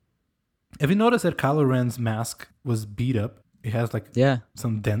 Have you noticed that Kylo Ren's mask was beat up? It has like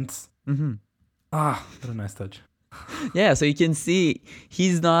some dents. Mm-hmm. What a nice touch. Yeah, so you can see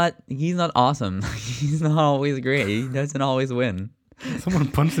he's not awesome. He's not always great. He doesn't always win. Someone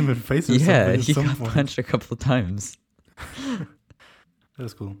punched him in the face or something. Yeah, he got punched a couple of times. That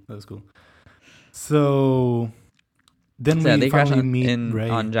was cool. So then we finally meet Rey.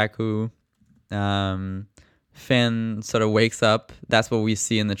 On Jakku. Finn sort of wakes up. That's what we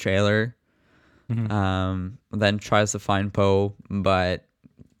see in the trailer. Mm-hmm. Then tries to find Poe, but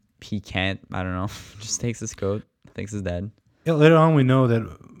he can't. I don't know. Just takes his coat. Thinks he's dead. Yeah, later on, we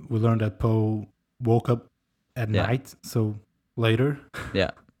learned that Poe woke up at night. So later,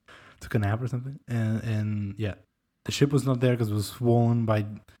 took a nap or something, and the ship was not there because it was swollen by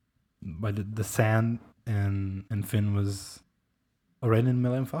the sand, and Finn was already in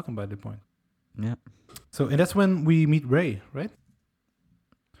Millennium Falcon by that point. Yeah. So and that's when we meet Rey, right?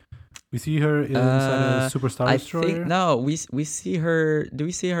 We see her inside a Super Star Destroyer. No, we see her. Do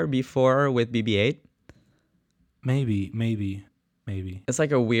we see her before with BB-8? Maybe. It's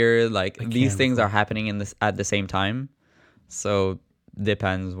like a weird these things are happening at the same time, so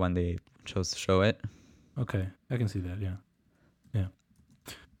depends when they chose to show it. Okay, I can see that. Yeah.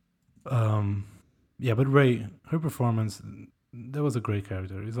 But Rey, her performance, that was a great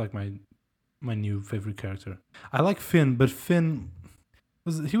character. It's like my new favorite character. I like Finn, but Finn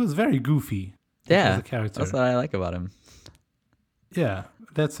was very goofy. Yeah, as a character. That's what I like about him. Yeah,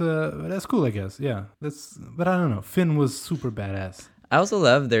 that's cool, I guess. Yeah, but I don't know. Finn was super badass. I also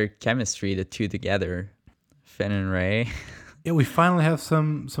love their chemistry, the two together, Finn and Rey. Yeah, we finally have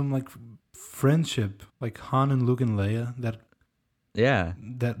some like friendship, like Han and Luke and Leia. That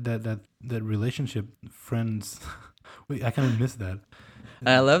relationship, friends. I kind of miss that.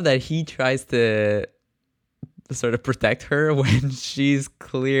 I love that he tries to sort of protect her when she's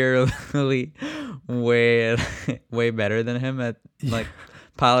clearly way better than him at like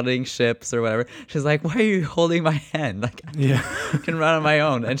piloting ships or whatever. She's like, "Why are you holding my hand? Like, I can run on my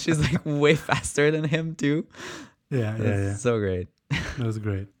own." And she's like way faster than him too. Yeah. So great. That was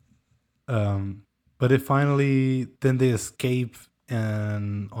great. But then they escape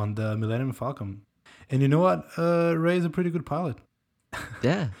and on the Millennium Falcon. And you know what? Rey is a pretty good pilot.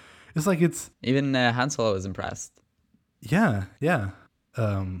 Yeah. Even Han Solo was impressed. Yeah.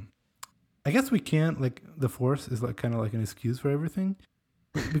 I guess we can't, like, the Force is like kind of like an excuse for everything,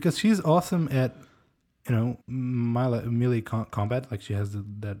 because she's awesome at, melee combat. Like she has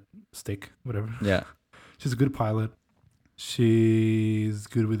that stick, whatever. Yeah. She's a good pilot. She's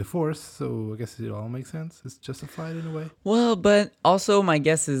good with the Force, so I guess it all makes sense. It's justified in a way. Well, but also my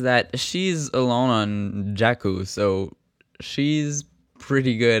guess is that she's alone on Jakku, so she's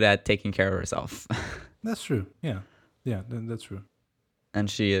pretty good at taking care of herself. That's true. Yeah, that's true. And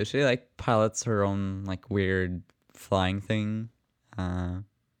she like pilots her own like weird flying thing, and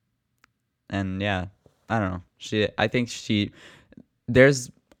yeah, I don't know. I think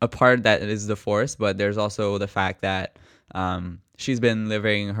there's a part that is the Force, but there's also the fact that she's been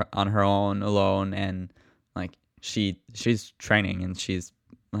living on her own alone, and like she's training, and she's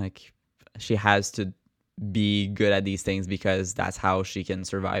like she has to be good at these things because that's how she can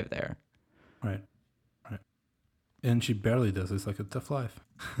survive there. Right. And she barely does. It's like a tough life.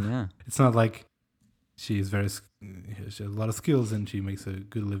 Yeah. It's not like she has a lot of skills and she makes a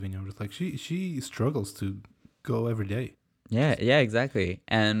good living. I'm just like she struggles to go every day. Yeah, exactly.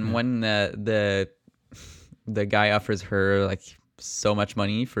 And when the guy offers her like so much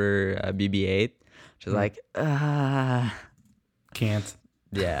money for BB-8, she's like, can't.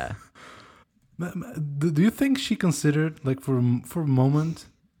 Yeah. Do you think she considered like for a moment?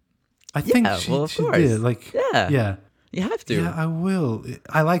 I think she did. Like, yeah, you have to. Yeah, I will.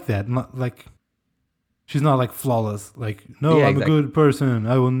 I like that. Not like she's not like flawless. Like, no, I'm exactly. a good person.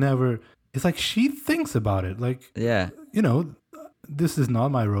 I will never. It's like she thinks about it. Like, you know, this is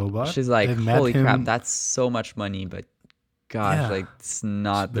not my robot. She's like, holy crap, that's so much money, but gosh, like it's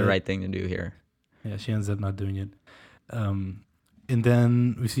not the right thing to do here. Yeah, she ends up not doing it. And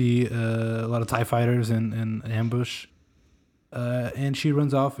then we see a lot of TIE fighters and ambush. And she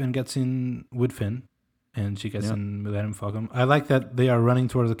runs off and gets in with Finn, and she gets in Millennium Falcon. I like that they are running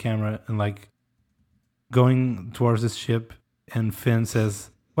towards the camera and like going towards this ship, and Finn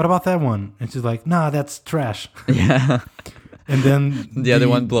says, "What about that one?" And she's like, "Nah, that's trash." Yeah. And then the other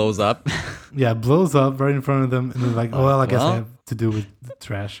one blows up. Yeah, blows up right in front of them, and they're like, "Oh, well, I guess I have to do with the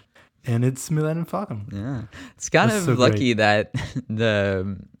trash." And it's Millennium Falcon. Yeah, it's kind of lucky that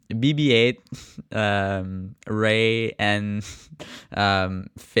the BB-8, Rey, and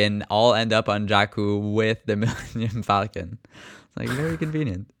Finn all end up on Jakku with the Millennium Falcon. It's like very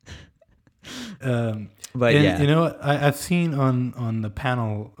convenient. But and, you know, I've seen on the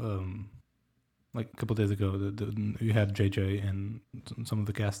panel like a couple of days ago, you had JJ and some of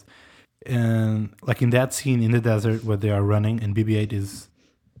the cast, and like in that scene in the desert where they are running and BB-8 is,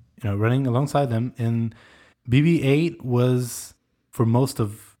 you know, running alongside them, and BB-8 was for most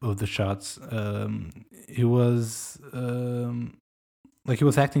of the shots, he was like he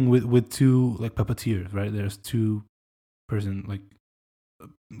was acting with two like puppeteers, right? There's two person like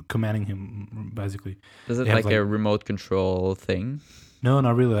commanding him basically. Is it like a remote control thing? No,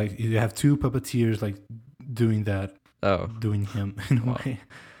 not really. Like you have two puppeteers like doing that. Oh, doing him in a way,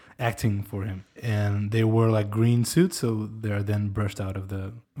 acting for him, and they wore like green suits, so they are then brushed out of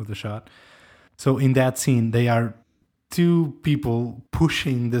the shot. So in that scene, they are two people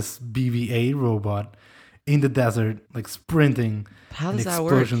pushing this BB-8 robot in the desert, like sprinting. How does that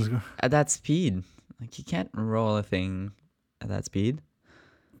work at that speed? Like you can't roll a thing at that speed.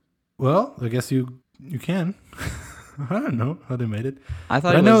 Well, I guess you can. I don't know how they made it. I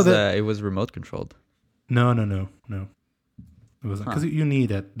thought it was remote controlled. No. It wasn't, because you need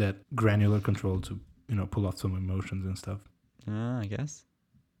that granular control to, you know, pull off some emotions and stuff. I guess.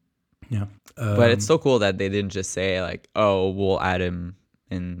 Yeah. But it's so cool that they didn't just say like, oh, we'll add him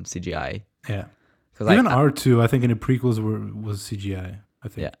in CGI. Yeah. Because even R2, I think in the prequels was CGI, I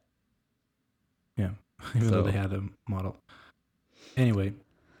think. Yeah. Even though they had a model. Anyway.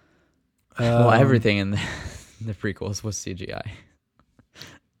 Well, everything in the prequels was CGI.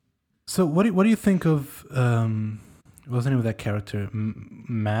 So what do you think of what's the name of that character?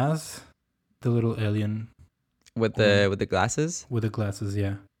 Maz, the little alien with the glasses. With the glasses,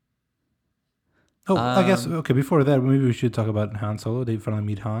 yeah. Oh, I guess okay. Before that, maybe we should talk about Han Solo. They finally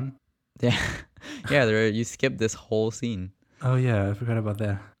meet Han. Yeah, you skipped this whole scene. Oh yeah, I forgot about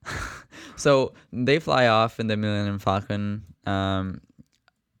that. So they fly off in the Millennium Falcon.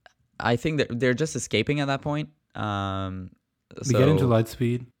 I think that they're just escaping at that point. They get into light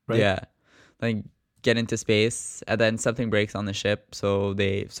speed, right? Yeah, like get into space, and then something breaks on the ship, so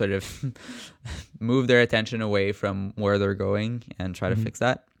they sort of move their attention away from where they're going and try to fix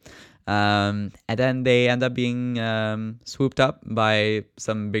that. And then they end up being swooped up by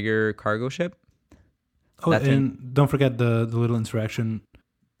some bigger cargo ship. Oh, and don't forget the little interaction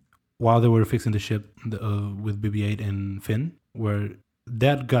while they were fixing the ship with BB-8 and Finn, where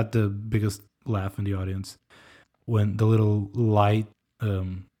that got the biggest laugh in the audience when the little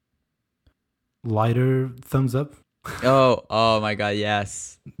lighter thumbs up. Oh my god,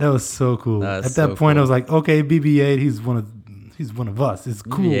 yes. That was so cool. At that point, I was like, okay, BB-8, he's one of us. It's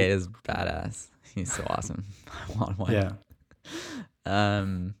cool. BB-8 is badass. He's so awesome. I want one. Yeah.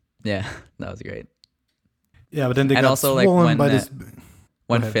 Yeah, that was great. Yeah, but then they got also swollen by this.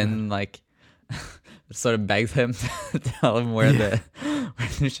 When Finn like sort of begs him to tell him where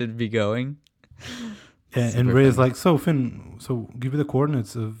they should be going. Yeah, and Rey is like, so Finn, give me the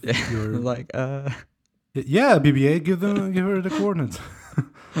coordinates of your like Yeah, BB-8, give her the coordinates.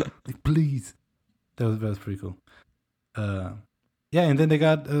 Like, please. That was pretty cool. Yeah, and then they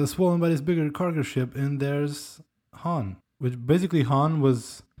got swollen by this bigger cargo ship, and there's Han, which basically Han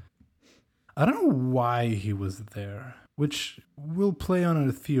was. I don't know why he was there, which will play on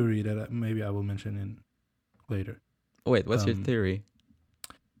a theory that maybe I will mention in later. Wait, what's your theory?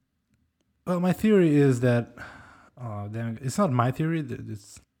 Well, my theory is that. Oh, damn, it's not my theory.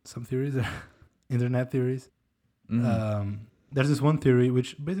 It's some theories, internet theories. There's this one theory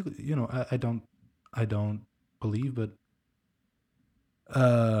which basically, I don't believe, but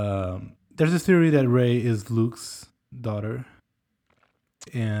there's this theory that Rey is Luke's daughter,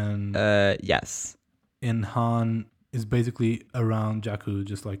 and yes, and Han is basically around Jakku,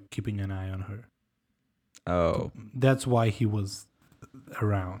 just like keeping an eye on her. Oh, that's why he was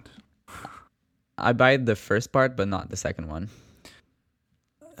around. I buy the first part, but not the second one.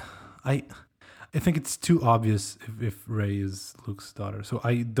 I think it's too obvious if Rey is Luke's daughter, so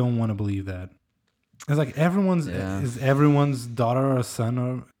I don't want to believe that. It's like is everyone's daughter or son,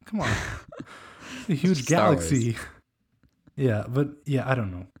 or come on, it's a huge galaxy. Yeah, but I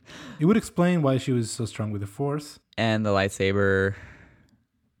don't know. It would explain why she was so strong with the Force and the lightsaber.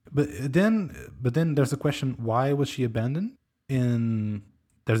 But then there's a question: why was she abandoned? And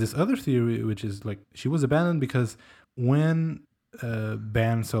there's this other theory, which is like she was abandoned because when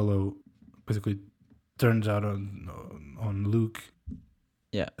Ben Solo basically turns out on Luke,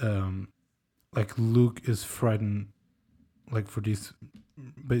 like Luke is frightened, like for these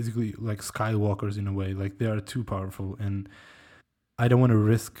basically like Skywalkers in a way, like they are too powerful, and I don't want to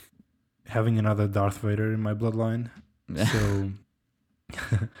risk having another Darth Vader in my bloodline.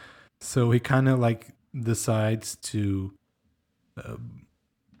 So he kind of like decides to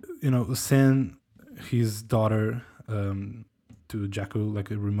send his daughter to Jakku,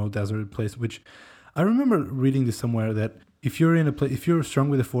 like a remote desert place, which I remember reading this somewhere, that if you're in a place, if you're strong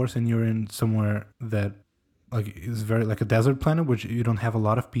with the Force and you're in somewhere that like is very like a desert planet, which you don't have a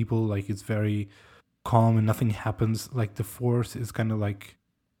lot of people, like it's very calm and nothing happens, like the Force is kind of like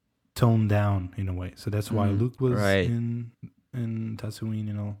toned down in a way. So that's why Luke was in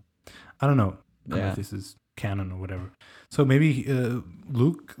Tatooine, I don't know if this is canon or whatever. So maybe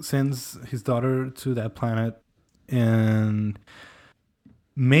Luke sends his daughter to that planet, and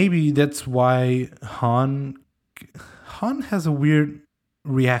maybe that's why Han has a weird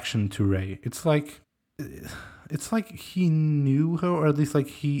reaction to Rey. It's like he knew her, or at least like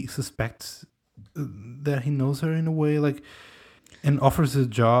he suspects that he knows her in a way, like, and offers a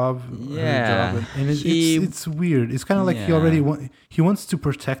job. Yeah, her job, and it's weird. It's kind of like he wants to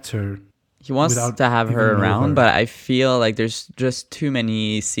protect her. He wants to have her around, but I feel like there's just too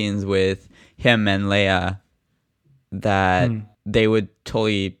many scenes with him and Leia that they would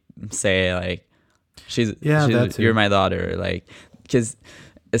totally say like, you're my daughter, like, because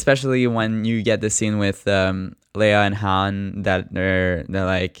especially when you get the scene with Leia and Han that they're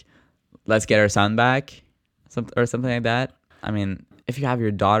like, let's get our son back, or something like that. I mean, if you have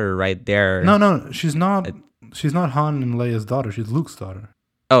your daughter right there. No, she's not. She's not Han and Leia's daughter. She's Luke's daughter.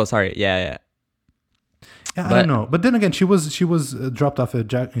 Oh, sorry. Yeah. Yeah, I don't know. But then again, she was dropped off in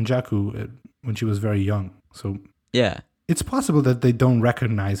Jakku when she was very young. So yeah, it's possible that they don't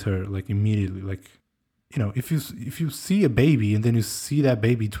recognize her like immediately. Like, if you see a baby and then you see that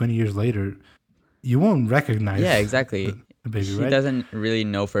baby 20 years later, you won't recognize. Yeah, exactly. The baby, he right? doesn't really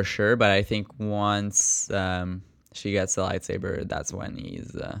know for sure, but I think once she gets the lightsaber, that's when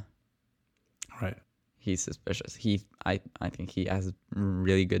he's right. He's suspicious. I think he has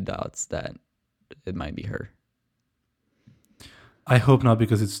really good doubts that it might be her. I hope not,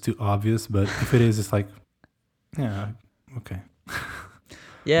 because it's too obvious. But if it is, it's like, yeah, okay.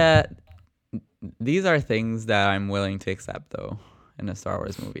 Yeah, these are things that I'm willing to accept, though, in a Star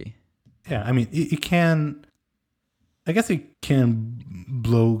Wars movie. Yeah, I mean, it can. I guess it can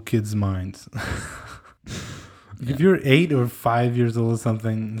blow kids' minds. If you're 8 or 5 years old or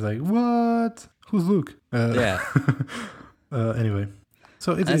something, it's like, what? Who's Luke? Anyway,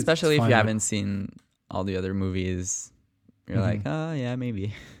 so it's especially it's if you haven't seen all the other movies, you're like, oh yeah,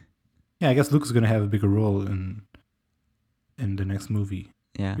 maybe. Yeah, I guess Luke's gonna have a bigger role in the next movie.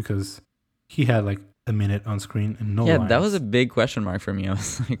 Yeah, because he had like a minute on screen and no lines. That was a big question mark for me. I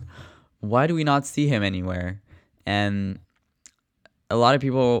was like, why do we not see him anywhere? And a lot of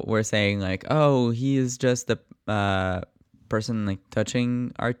people were saying like, oh, he is just the person like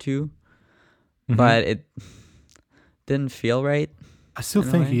touching R2, but it didn't feel right. I still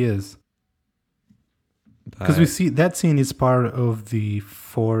think he is, because we see that scene is part of the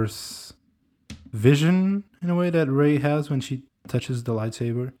Force vision in a way that Rey has when she touches the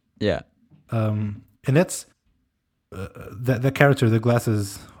lightsaber. Yeah. and that's that character, the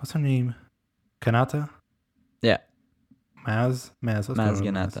glasses. What's her name? Kanata. Yeah. Maz. Let's go Maz with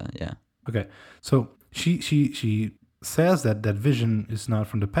Ganata. Yeah. Okay, so she says that vision is not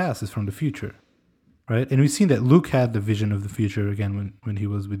from the past; it's from the future, right? And we've seen that Luke had the vision of the future again when he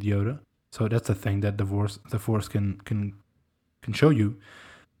was with Yoda. So that's the thing that the Force can show you.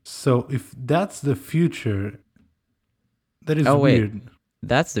 So if that's the future, that is weird.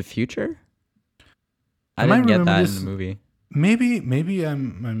 That's the future? I Am I didn't get that this? in the movie. Maybe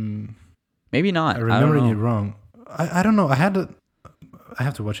I'm maybe not. I'm remembering it wrong. I don't know. I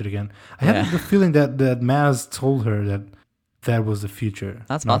have to watch it again. I had the feeling that Maz told her that was the future.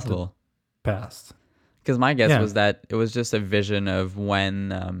 That's possible. Past. Because my guess was that it was just a vision of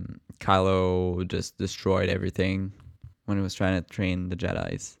when Kylo just destroyed everything when he was trying to train the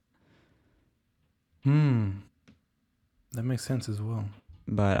Jedis. That makes sense as well.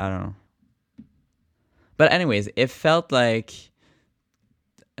 But I don't know. But anyways, it felt like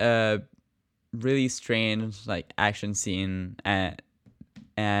a really strange like action scene,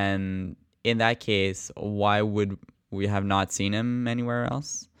 and in that case, why would we have not seen him anywhere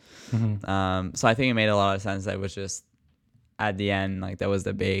else? Mm-hmm. So I think it made a lot of sense that it was just at the end, like that was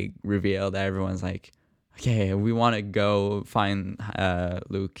the big reveal that everyone's like, okay, we want to go find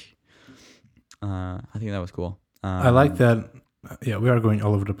Luke. I think that was cool. I like that. Yeah, we are going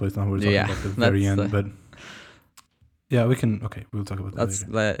all over the place now. We're talking about the very end, but yeah, we can. Okay, we'll talk about that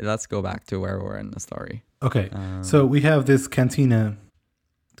later. Let's go back to where we're in the story. Okay, so we have this cantina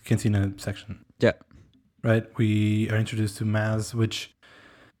section. Yeah. Right. We are introduced to Maz, which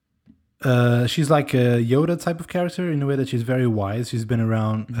she's like a Yoda type of character in a way that she's very wise. She's been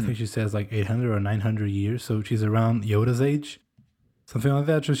around. Mm-hmm. I think she says like 800 or 900 years, so she's around Yoda's age, something like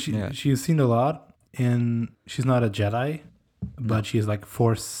that. So she's seen a lot, and she's not a Jedi, but she is like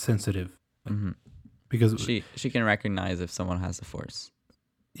Force sensitive. Mm-hmm. Because she can recognize if someone has the Force.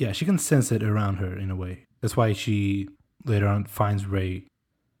 Yeah, she can sense it around her in a way. That's why she later on finds Rey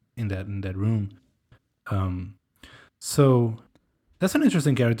in that room. So that's an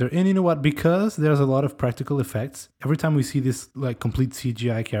interesting character. And you know what? Because there's a lot of practical effects, every time we see this like complete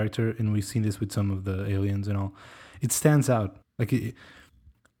CGI character, and we've seen this with some of the aliens and all, it stands out. Like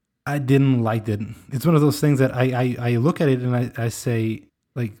I didn't like it. It's one of those things that I look at it and I say,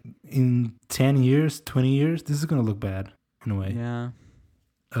 like, in 10 years, 20 years, this is going to look bad in a way. Yeah.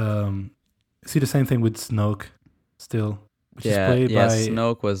 See the same thing with Snoke still. Which is played by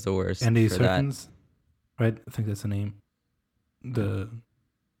Snoke was the worst. Andy Serkins, right? I think that's the name. The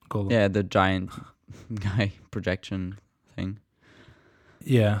Golem. Yeah, the giant guy projection thing.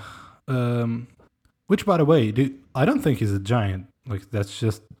 Yeah. Which, by the way, I don't think he's a giant. Like, that's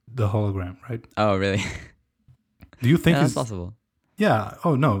just the hologram, right? Oh, really? Do you think that's possible? Yeah.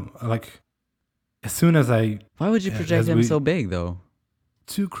 Oh, no. Like, as soon as I... Why would you project him so big, though?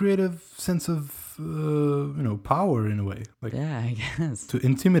 To create a sense of, power in a way. Like, yeah, I guess. To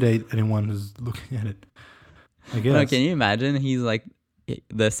intimidate anyone who's looking at it. I guess. No, can you imagine? He's like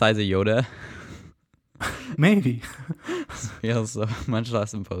the size of Yoda. Maybe. Feels so much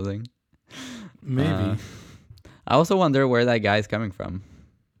less imposing. Maybe. I also wonder where that guy's coming from.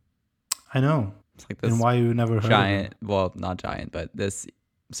 I know. It's like this and why you never heard giant, of him. well, not giant, but this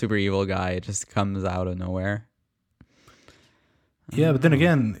super evil guy just comes out of nowhere. Yeah, but then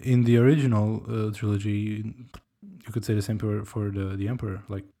again, in the original trilogy, you could say the same for the Emperor.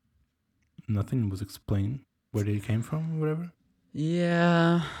 Like, nothing was explained where they came from, or whatever.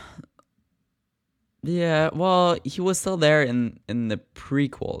 Yeah. Yeah, well, he was still there in the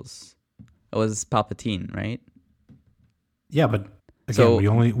prequels. It was Palpatine, right? Yeah, but again, we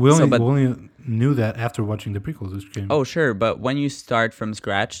only knew that after watching the prequels, which came. Oh, sure, but when you start from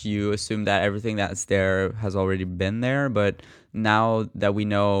scratch, you assume that everything that's there has already been there. But now that we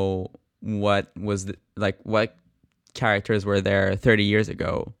know what characters were there 30 years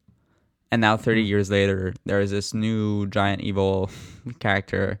ago, and now 30 years later, there is this new giant evil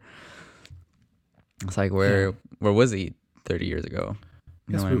character. It's like, where was he 30 years ago?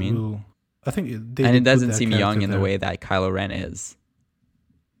 You know what I mean? I think and it doesn't seem young in the way that Kylo Ren is.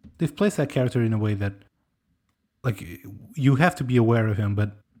 They've placed that character in a way that, like, you have to be aware of him,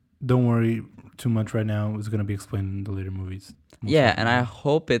 but don't worry too much right now. It's going to be explained in the later movies. Yeah, and I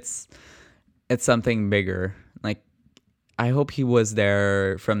hope it's something bigger. Like, I hope he was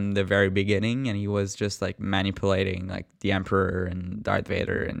there from the very beginning, and he was just like manipulating like the Emperor and Darth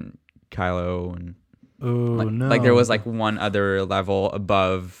Vader and Kylo and. Oh, no. Like there was like one other level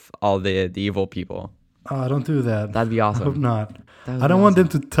above all the evil people. Oh, don't do that. That'd be awesome. I hope not. I don't want them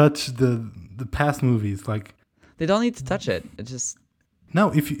to touch the past movies. Like, they don't need to touch it. It just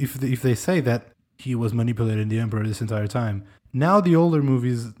no. If they say that he was manipulating the Emperor this entire time. Now the older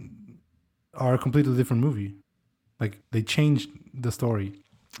movies are a completely different movie. Like they changed the story.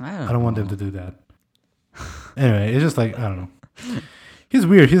 I don't want them to do that. Anyway, it's just like I don't know. He's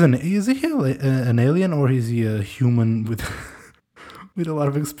weird. Is he an alien or is he a human with with a lot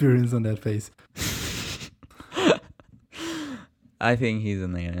of experience on that face? I think he's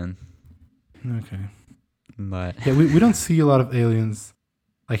an alien. Okay. But yeah, we don't see a lot of aliens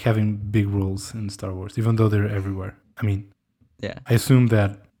like having big roles in Star Wars, even though they're everywhere. I mean, yeah, I assume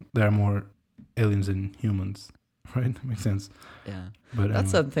that there are more aliens than humans, right? That makes sense. yeah. But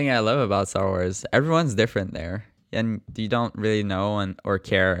That's the thing I love about Star Wars. Everyone's different there, and you don't really know or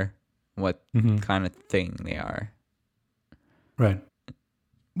care what kind of thing they are. Right.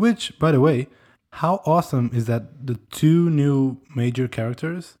 Which, by the way, how awesome is that the two new major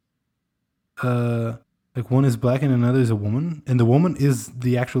characters, like one is black and another is a woman, and the woman is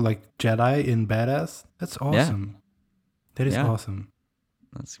the actual like Jedi in badass. That's awesome. Yeah. That is awesome.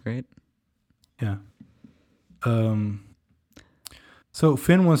 That's great. Yeah. So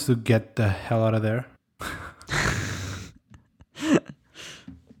Finn wants to get the hell out of there.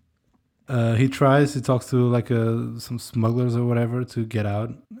 He talks to like some smugglers or whatever to get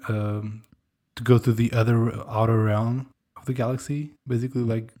out, to go to the outer realm of the galaxy. Basically,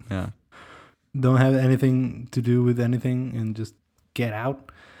 like don't have anything to do with anything and just get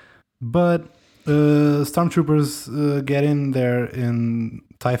out. But stormtroopers get in there in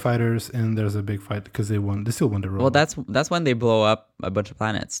TIE fighters, and there's a big fight because they won. They still won the role. Well, that's when they blow up a bunch of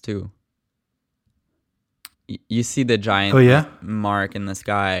planets too. You see the giant mark in the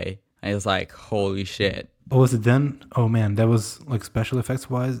sky. And it's like, holy shit. Oh, was it then? Oh man, that was like special effects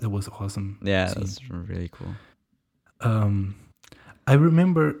wise, that was awesome. Yeah, that's really cool. I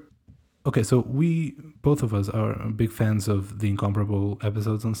remember. Okay, so we both of us are big fans of the Incomparable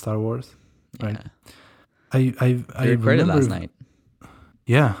episodes on Star Wars, right? Yeah. I recorded remember last night.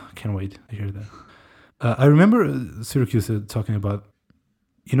 Yeah, can't wait to hear that. I remember Syracuse talking about,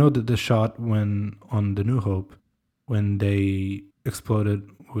 the shot when on the New Hope, when they exploded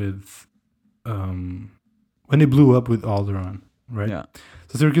with, when they blew up with Alderaan, right? Yeah.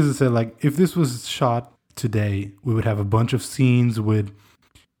 So Syracuse said, like, if this was shot today, we would have a bunch of scenes with,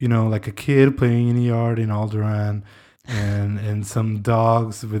 like a kid playing in the yard in Alderaan, and some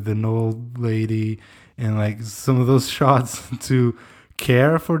dogs with an old lady, and like some of those shots to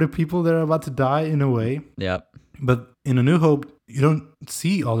care for the people that are about to die in a way. Yep. But in A New Hope, you don't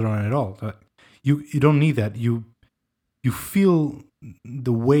see Alderaan at all. You don't need that. You feel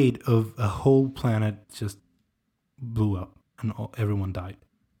the weight of a whole planet just blew up and everyone died.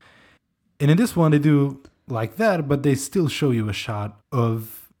 And in this one, they do like that, but they still show you a shot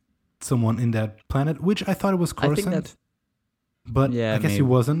of someone in that planet, which I thought it was Coruscant. But I guess he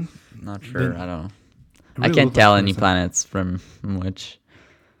wasn't. Not sure. I don't know. I can't tell any planets from which.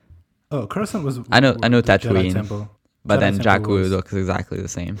 Oh, Coruscant was. I know Tatooine, but Jedi then Temple Jakku looks exactly the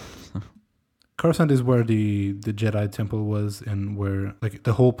same. Coruscant is where the Jedi Temple was, and where like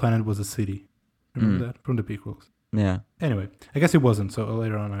the whole planet was a city. Remember that from the prequels? Yeah. Anyway, I guess it wasn't. So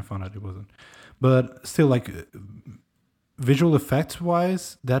later on, I found out it wasn't. But still, like visual effects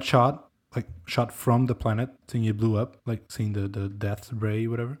wise, that shot from the planet, seeing it blew up, like seeing the death ray,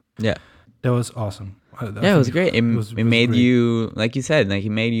 whatever. Yeah. That was awesome. It was great. It made great. You, like you said, like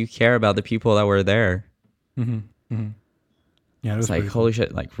it made you care about the people that were there. Mm-hmm. Mm-hmm. Yeah, it was like holy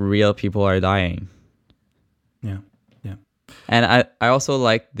shit! Like real people are dying. Yeah, yeah. And I also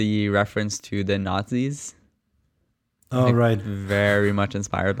like the reference to the Nazis. Oh, right. Very much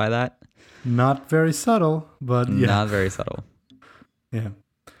inspired by that. Not very subtle, but yeah. Not very subtle. Yeah.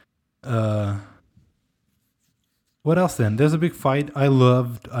 What else then? There's a big fight. I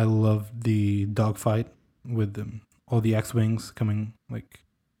loved the dog fight with all the X-wings coming, like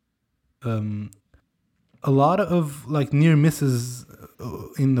a lot of like near misses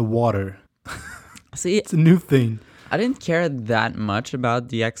in the water. See, it's a new thing. I didn't care that much about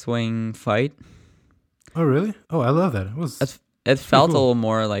the X-wing fight. Oh really? Oh, I love that. It felt cool. A little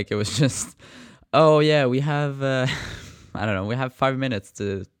more like it was just, oh yeah, we have I don't know, we have 5 minutes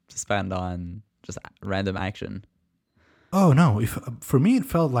to spend on just random action. Oh no! For me, it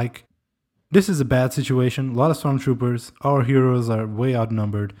felt like this is a bad situation. A lot of stormtroopers. Our heroes are way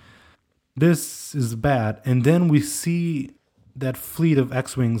outnumbered. This is bad, and then we see that fleet of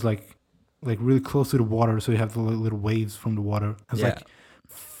X-wings like really close to the water, so you have the little waves from the water. It's like,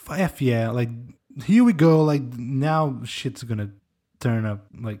 F yeah, like here we go. Like now, shit's gonna turn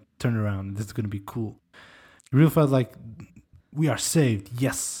around. This is gonna be cool. It really felt like we are saved.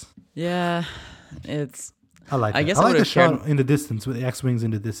 Yes. Yeah, it's I like. I that. guess I I like the would've cared- shot in the distance with the X-wings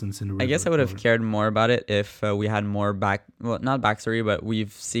in the distance in the river. I guess I would have or- cared more about it if we had more not backstory, but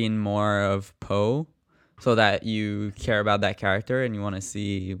we've seen more of Poe, so that you care about that character and you want to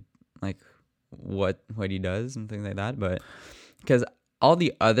see like what he does and things like that. But because all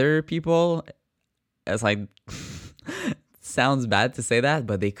the other people, it's like sounds bad to say that,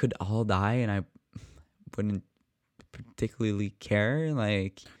 but they could all die, and I wouldn't particularly care.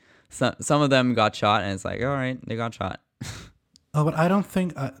 Like some of them got shot, and it's like, all right, they got shot. Oh, but I don't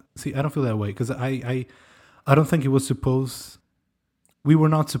think. See, I don't feel that way because I don't think it was supposed. We were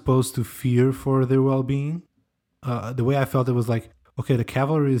not supposed to fear for their well-being. The way I felt, it was like, okay, the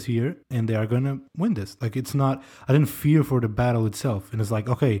cavalry is here and they are gonna win this. Like, it's not. I didn't fear for the battle itself, and it's like,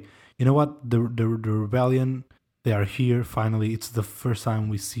 okay, you know what? The rebellion, they are here finally. It's the first time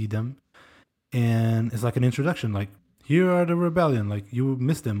we see them, and it's like an introduction. Like, here are the rebellion. Like, you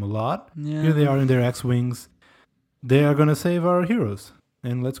missed them a lot. Yeah. Here they are in their X-wings. They are gonna save our heroes,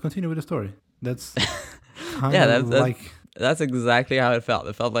 and let's continue with the story. That's kind of like that's exactly how it felt.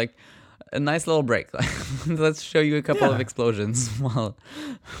 It felt like a nice little break. Like, let's show you a couple of explosions while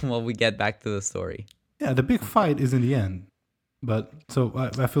we get back to the story. Yeah, the big fight is in the end, but so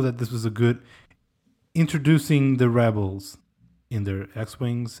I feel that this was a good introducing the rebels in their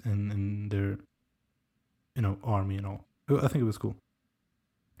X-wings and in their army and all. I think it was cool.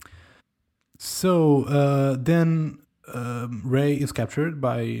 So then Rey is captured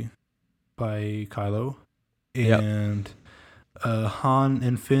by Kylo, and Han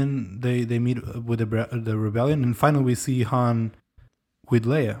and Finn they meet with the rebellion, and finally we see Han with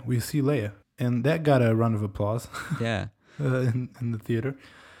Leia. We see Leia, and that got a round of applause. Yeah, in the theater,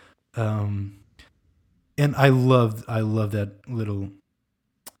 and I loved that little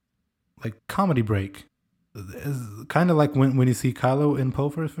like comedy break. It's kind of like when you see Kylo in Poe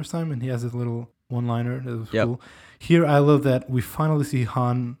for the first time, and he has this little one-liner that was cool. Here, I love that we finally see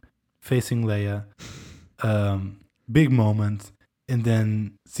Han facing Leia. Big moment, and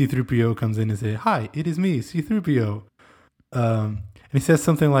then C-3PO comes in and says, "Hi, it is me, C-3PO." And he says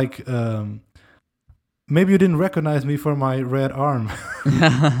something like, "Maybe you didn't recognize me for my red arm."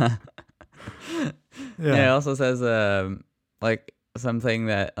 Yeah. It also says like something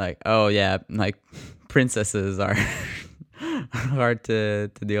that like, oh yeah, like princesses are hard to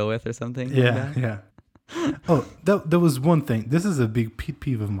deal with or something. Yeah, yeah. Oh, there was one thing. This is a big pet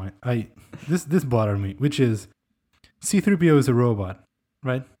peeve of mine. This bothered me, which is C-3PO is a robot,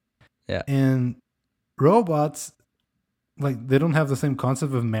 right? Yeah. And robots, like, they don't have the same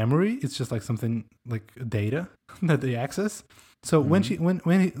concept of memory. It's just like something like data that they access. So when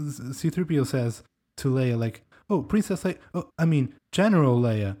C-3PO says to Leia, like, "Oh, Princess Leia," General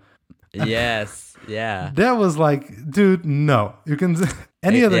Leia. Yes, yeah. That was like, dude, no. You can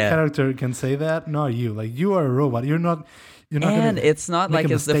any other character can say that, not you. Like, you are a robot. You're not. And it's not like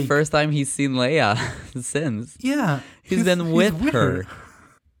it's the first time he's seen Leia since. Yeah, he's been with her.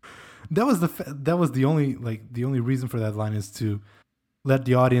 That was the only reason for that line, is to let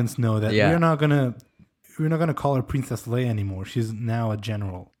the audience know that we're not gonna call her Princess Leia anymore. She's now a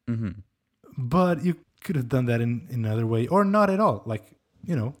general. Mm-hmm. But you could have done that in another way, or not at all. Like,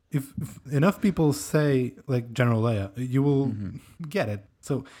 if enough people say like General Leia, you will get it.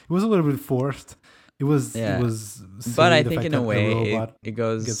 So it was a little bit forced. It was silly, but I think in a way it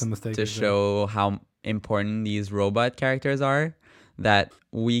goes to show how important these robot characters are, that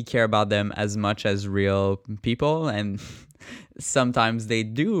we care about them as much as real people, and sometimes they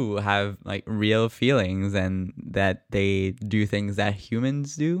do have like real feelings, and that they do things that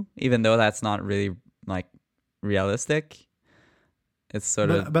humans do, even though that's not really like realistic. It's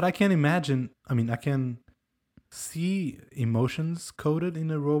sort of, but I can't imagine. I mean, I can see emotions coded in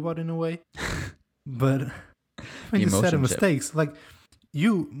a robot in a way. But when you said mistakes, like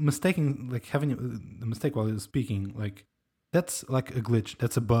you mistaking, like having the mistake while you're speaking, like that's like a glitch.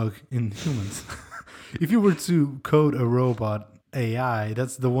 That's a bug in humans. If you were to code a robot AI,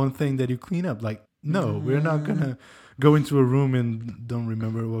 that's the one thing that you clean up. Like, no, we're not gonna go into a room and don't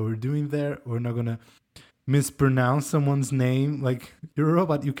remember what we're doing there. We're not gonna mispronounce someone's name. Like, you're a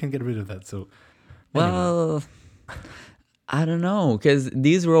robot, you can't get rid of that. So, well. I don't know, because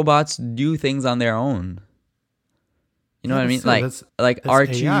these robots do things on their own. You know what I mean? That's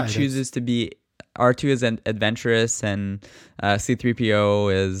R2 AI, chooses to be... R2 is adventurous, and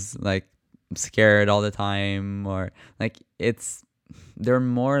C-3PO is like scared all the time, or like they're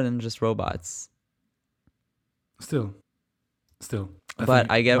more than just robots. Still.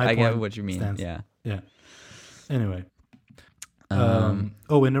 But I get what you mean. Stands. Yeah. Anyway. And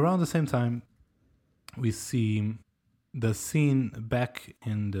around the same time, we see the scene back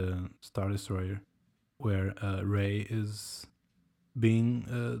in the Star Destroyer where Rey is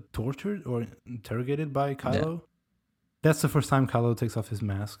being tortured or interrogated by Kylo. Yeah. That's the first time Kylo takes off his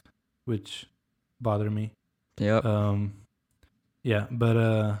mask, which bothered me. Yep. Yeah,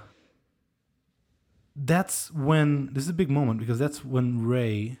 but that's when this is a big moment, because that's when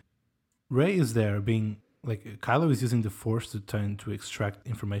Rey is there being like, Kylo is using the Force to try to extract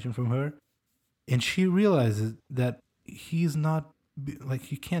information from her, and she realizes that he's not, like,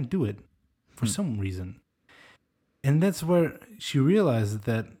 he can't do it for some reason. And that's where she realizes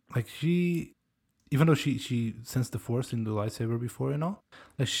that, like, even though she sensed the Force in the lightsaber before and all,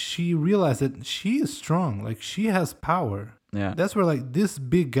 like, she realized that she is strong, like, she has power. Yeah. That's where, like, this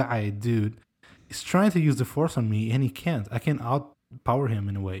big guy dude is trying to use the Force on me, and he can't. I can outpower him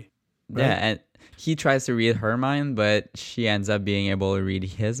in a way. Right? Yeah, and he tries to read her mind, but she ends up being able to read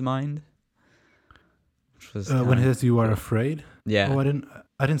his mind. Which was when it says you are afraid. Yeah. Oh,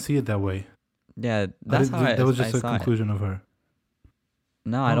 I didn't see it that way. Yeah, that's how that was just a conclusion of her.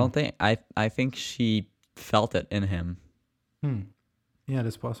 No, I don't think. I think she felt it in him. Yeah,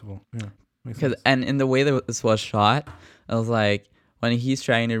 that's possible. Yeah, because and in the way that this was shot, I was like, when he's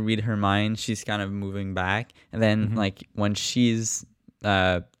trying to read her mind, she's kind of moving back, and then like when she's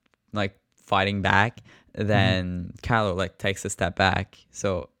like fighting back, then Kylo like takes a step back.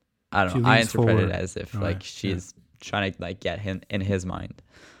 So I don't know. I interpret it as if like she's trying to like get him in his mind.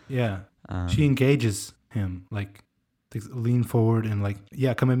 Yeah, she engages him, like lean forward and like,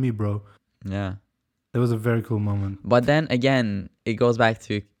 yeah, come at me, bro. Yeah, that was a very cool moment. But then again, it goes back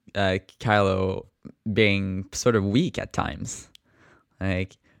to Kylo being sort of weak at times.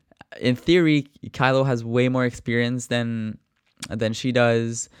 Like, in theory, Kylo has way more experience than she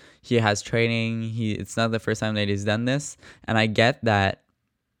does. He has training. It's not the first time that he's done this, and I get that.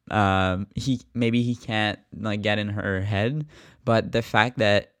 He can't like get in her head, but the fact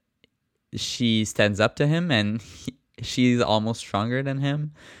that she stands up to him and she's almost stronger than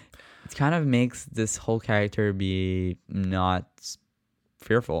him, it kind of makes this whole character be not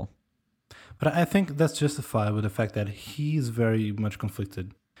fearful. But I think that's justified with the fact that he's very much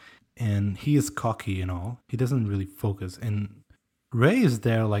conflicted, and he is cocky and all. He doesn't really focus, and Rey is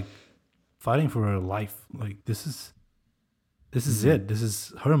there like fighting for her life. Like, this is it. This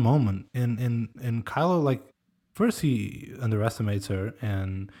is her moment. And Kylo, like, first he underestimates her,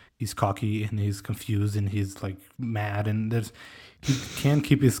 and he's cocky and he's confused and he's like mad, and he can't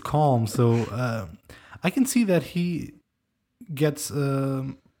keep his calm. So I can see that he gets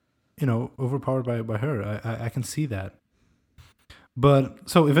overpowered by her. I can see that. But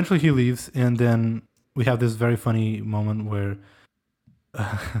so eventually he leaves, and then we have this very funny moment where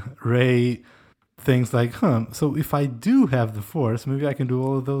Rey thinks like, so if I do have the Force, maybe I can do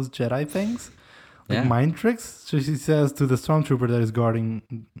all of those Jedi things, like mind tricks. So she says to the stormtrooper that is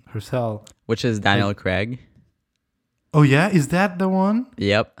guarding her cell, which is Daniel Craig. Oh yeah, is that the one?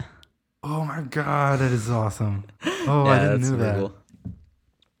 Yep. Oh my god, that is awesome. Oh, I didn't know that. Cool.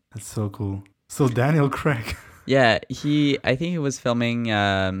 That's so cool. So Daniel Craig. Yeah, I think he was filming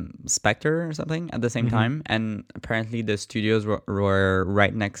Spectre or something at the same time, and apparently the studios were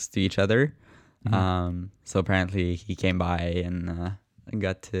right next to each other. So apparently he came by and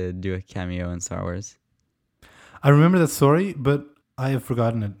got to do a cameo in Star Wars. I remember that story, but I have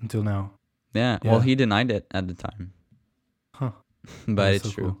forgotten it until now. Yeah. Well, he denied it at the time. Huh. But it's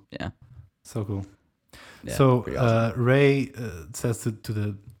so true. Cool. Yeah. So cool. Yeah, so awesome. Rey says to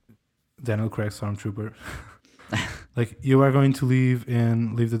the Daniel Craig stormtrooper, like, you are going to leave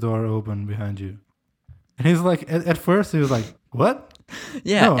and leave the door open behind you. And he's like, at first he was like, what?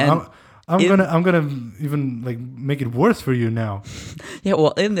 Yeah. No, I'm gonna even like make it worse for you now. Yeah.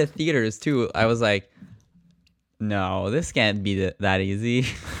 Well, in the theaters too, I was like, no, this can't be that easy.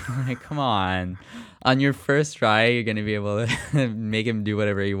 Like, come on. On your first try, you're gonna be able to make him do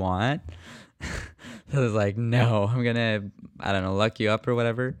whatever you want. So I was like, no, I'm gonna, I don't know, luck you up or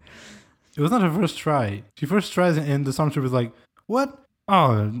whatever. It was not her first try. She first tries and the stormtrooper's like, what?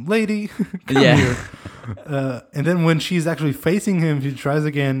 Oh, lady, come here. And then when she's actually facing him, she tries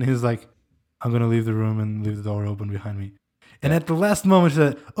again. He's like, I'm going to leave the room and leave the door open behind me. And at the last moment, she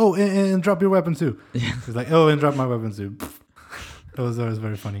said, oh, and drop your weapon too. Yeah. She's like, oh, and drop my weapon too. That was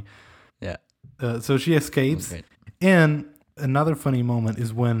very funny. Yeah. So she escapes. And another funny moment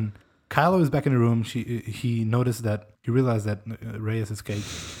is when Kylo is back in the room. He noticed that, he realized that Rey has escaped.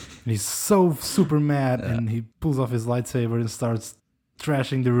 And he's so super mad, and he pulls off his lightsaber and starts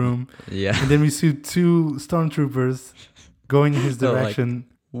trashing the room. Yeah. And then we see two stormtroopers going in his direction.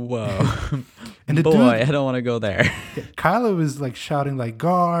 Like, whoa. And the boy, dude, I don't want to go there. Kylo is like shouting like,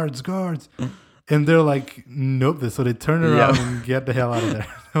 guards. And they're like, nope. So they turn around and get the hell out of there.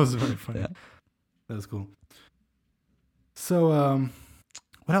 That was very funny. Yeah. That was cool. So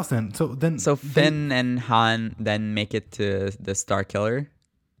what else then? So Finn and Han then make it to the Star Killer.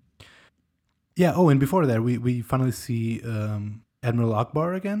 Yeah. Oh, and before that, we finally see Admiral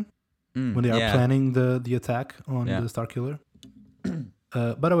Akbar again when they are planning the attack on the Star Killer.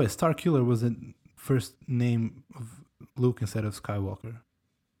 By the way, Star Killer was the first name of Luke instead of Skywalker.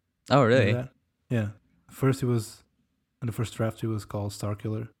 Oh, really? Yeah. First, it was in the first draft. It was called Star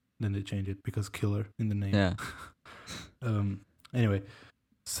Killer. Then they changed it because killer in the name. Yeah. Anyway,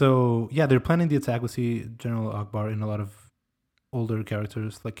 so yeah, they're planning the attack. We see General Akbar and a lot of older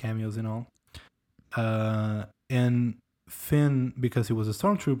characters, like cameos and all. And Finn, because he was a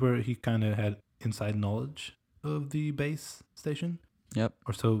stormtrooper, he kind of had inside knowledge of the base station. Yep.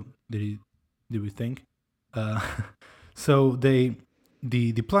 Or so did we think. So the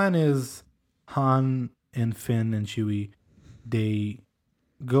plan is Han and Finn and Chewie, they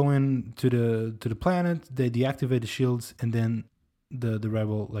go into the planet, they deactivate the shields, and then the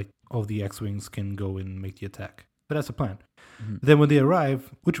rebel, like all the X-wings, can go and make the attack. But that's the plan. Mm-hmm. Then when they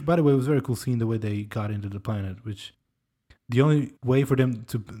arrive, which by the way was very cool seeing the way they got into the planet, which the only way for them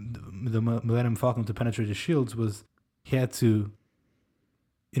to the Millennium Falcon to penetrate the shields was he had to,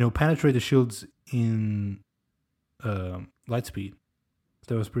 penetrate the shields in light speed.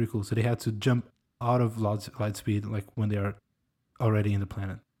 That was pretty cool. So they had to jump out of light speed, like when they are already in the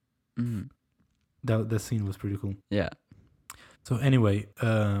planet. Mm-hmm. That scene was pretty cool. Yeah. So anyway,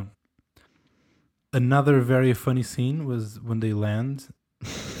 another very funny scene was when they land,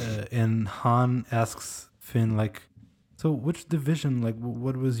 and Han asks Finn, like, so which division, like,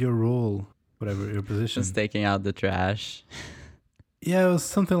 what was your role, whatever, your position? Just taking out the trash. Yeah, it was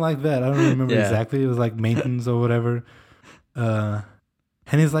something like that. I don't remember exactly. It was like maintenance or whatever.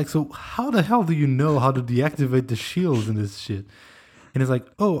 And he's like, so how the hell do you know how to deactivate the shields and this shit? And he's like,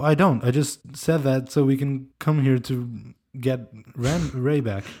 oh, I don't. I just said that so we can come here to get Rey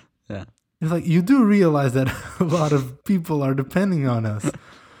back. Yeah. It's like, you do realize that a lot of people are depending on us.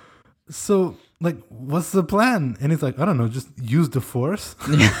 So, like, what's the plan? And he's like, I don't know, just use the Force.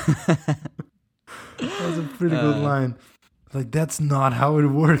 That was a pretty good line. Like, that's not how it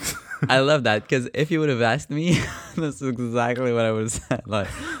works. I love that, because if you would have asked me, that's exactly what I would have said. Like,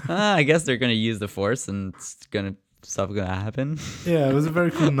 I guess they're going to use the Force and stuff going to happen. Yeah, it was a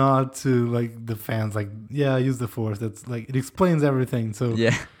very cool nod to, like, the fans. Like, yeah, use the Force. That's, like, it explains everything. So,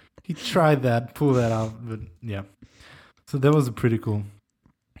 yeah. He tried that, pull that out, but yeah. So that was pretty cool.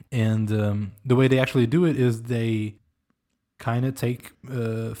 And the way they actually do it is they kind of take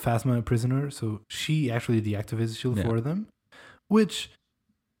Phasma a prisoner. So she actually deactivates the shield for them, which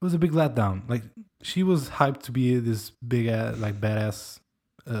was a big letdown. Like, she was hyped to be this big, like, badass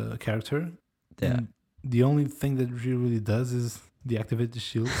character. Yeah. And the only thing that she really does is deactivate the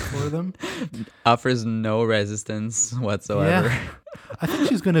shields for them. Offers no resistance whatsoever. Yeah. I think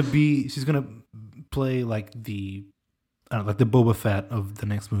she's gonna play like the Boba Fett of the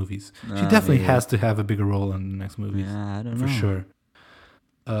next movies. She definitely has to have a bigger role in the next movies. Yeah, I don't know. For sure.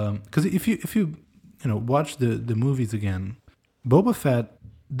 Because if you watch the movies again, Boba Fett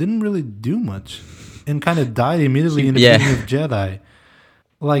didn't really do much and kind of died immediately in the beginning of Jedi.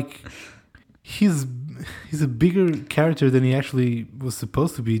 Like, he's a bigger character than he actually was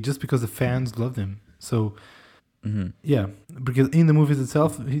supposed to be just because the fans loved him. So, yeah, because in the movies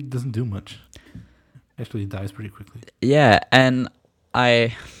itself, he doesn't do much. Actually, he dies pretty quickly. Yeah, and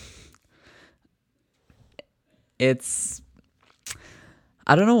I don't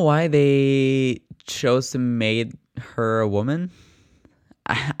know why they chose to make her a woman.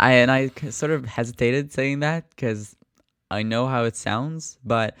 I sort of hesitated saying that because I know how it sounds,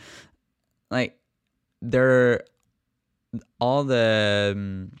 but like, all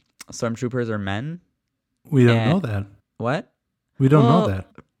the stormtroopers are men. We don't know that. What? We don't know that.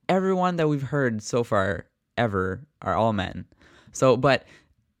 Everyone that we've heard so far ever are all men. So, but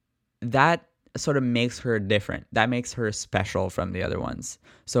that sort of makes her different. That makes her special from the other ones.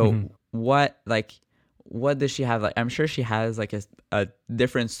 So what does she have? Like, I'm sure she has like a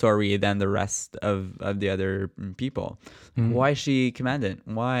different story than the rest of the other people. Why is she commandant?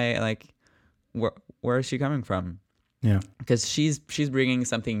 Why, like, where is she coming from? Yeah, because she's bringing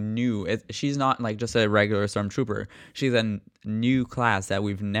something new. She's not like just a regular stormtrooper. She's a new class that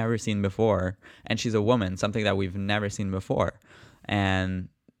we've never seen before, and she's a woman, something that we've never seen before. And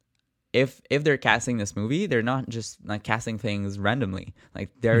if they're casting this movie, they're not just like casting things randomly.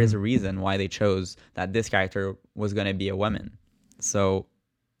 Like, there is a reason why they chose that this character was going to be a woman. So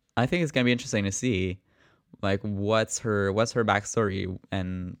I think it's going to be interesting to see, like, what's her backstory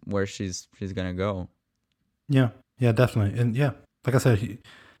and where she's going to go. Yeah, definitely. And yeah, like I said,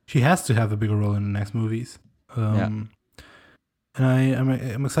 she has to have a bigger role in the next movies. And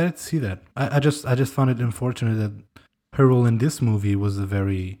I'm excited to see that. I just found it unfortunate that her role in this movie was a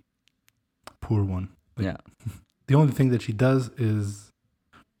very poor one. Like, the only thing that she does is,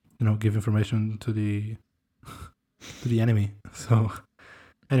 give information to the enemy. So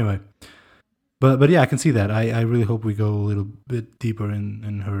anyway, but yeah, I can see that. I really hope we go a little bit deeper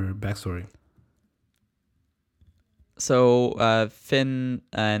in her backstory. So Finn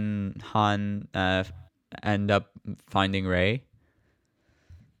and Han end up finding Rey.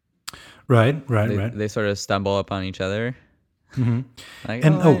 Right. They sort of stumble upon each other. Mm-hmm. Like,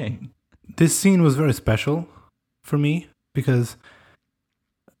 and hey. This scene was very special for me because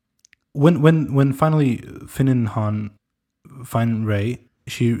when finally Finn and Han find Rey,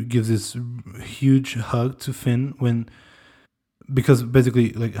 she gives this huge hug to Finn because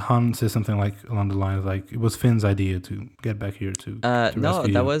basically like Han says something like along the lines like it was Finn's idea to get back here to no,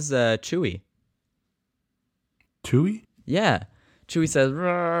 rescue that you. was Chewie. Chewie? Yeah. Chewie says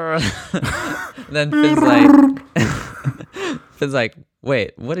 "Roar." Then Finn's like,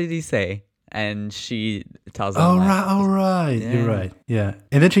 wait, what did he say? And she tells him, right. Yeah. You're right. Yeah.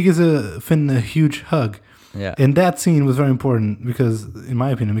 And then she gives Finn a huge hug. Yeah. And that scene was very important because, in my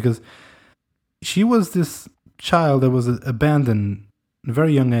opinion, because she was this child that was abandoned at a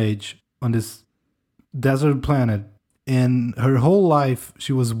very young age on this desert planet. And her whole life,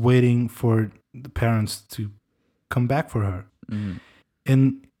 she was waiting for the parents to come back for her. Mm-hmm.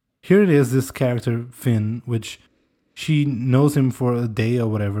 And here it is, this character, Finn, which she knows him for a day or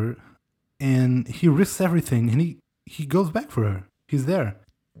whatever. And he risks everything and he goes back for her. He's there.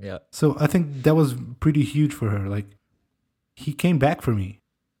 Yeah. So I think that was pretty huge for her. Like, he came back for me.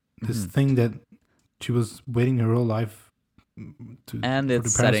 This thing that she was waiting her whole life to. And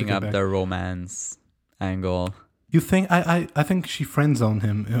it's setting up the romance angle. You think I think she friend zoned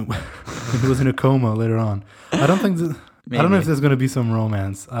him when he was in a coma later on. I don't think I don't know if there's gonna be some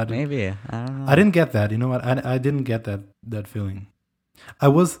romance. Maybe. I don't know. I didn't get that. You know what? I didn't get that feeling. I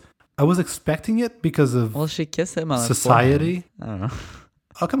was expecting it because of she kissed him on society. I don't know.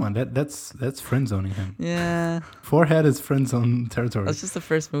 Oh, come on, that's friend zoning him. Yeah. Forehead is friend zone territory. That's just the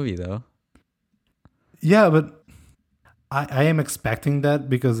first movie, though. Yeah, but I am expecting that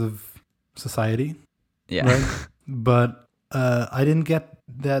because of society. Yeah. Right? But I didn't get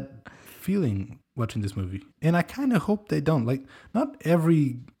that feeling watching this movie, and I kind of hope they don't. Like, not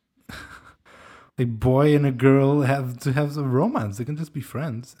every like boy and a girl have to have some romance. They can just be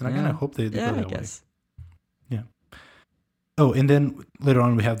friends, and I kind of hope they go that way. Yeah. Oh, and then later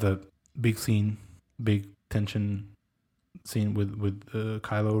on we have the big tension scene with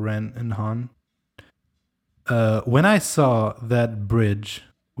Kylo Ren and Han. When I saw that bridge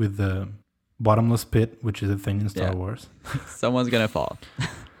with the bottomless pit, which is a thing in Star Wars, someone's gonna fall.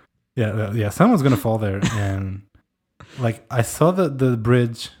 Yeah, someone's gonna fall there, and like I saw the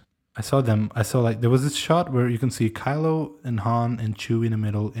bridge. I saw like there was this shot where you can see Kylo and Han and Chewie in the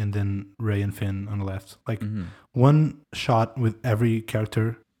middle, and then Rey and Finn on the left. Like one shot with every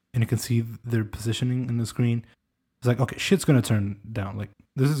character, and you can see their positioning in the screen. It's like, okay, shit's gonna turn down. Like,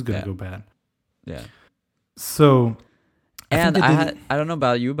 this is gonna go bad. Yeah. So, and I don't know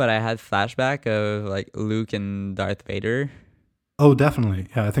about you, but I had flashback of like Luke and Darth Vader. Oh, definitely.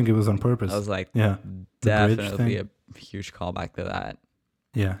 Yeah, I think it was on purpose. I was like, definitely a huge callback to that.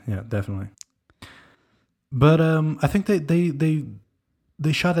 Yeah, definitely. But I think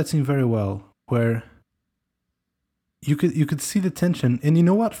they shot that scene very well, where you could see the tension, and you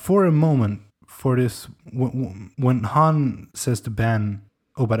know what? For a moment, for this, when Han says to Ben,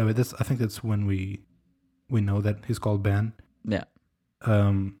 oh, by the way, I think that's when we know that he's called Ben. Yeah.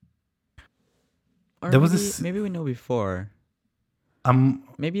 Or there was this. Maybe we know before.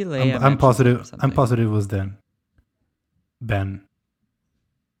 Maybe Leia. I'm positive. I'm positive it was then. Ben.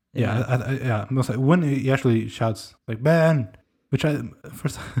 Yeah. Most like when he actually shouts like Ben, which I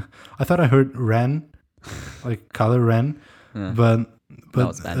thought I heard Ren, like Kylo Ren, but no,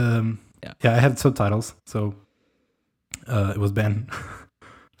 it's Ben. I had subtitles, so it was Ben.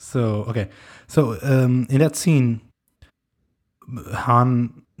 So okay, so in that scene,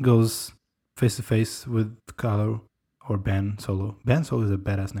 Han goes face to face with Kylo or Ben Solo. Ben Solo is a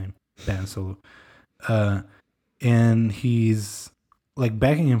badass name. Ben Solo, and he's like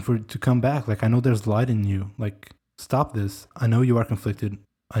begging him to come back. Like, I know there's light in you. Like, stop this. I know you are conflicted.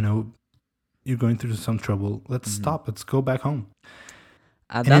 I know you're going through some trouble. Let's stop. Let's go back home.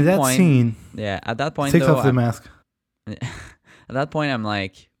 At that point, takes off the mask. At that point, I'm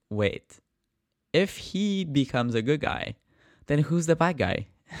like, wait. If he becomes a good guy, then who's the bad guy?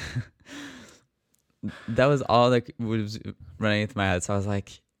 That was all that was running into my head. So I was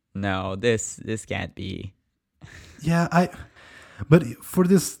like, no, this can't be. Yeah, but for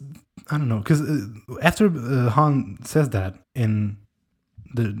this, I don't know, because after Han says that,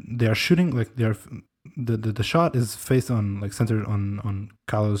 they are shooting, like the shot is faced on, like, centered on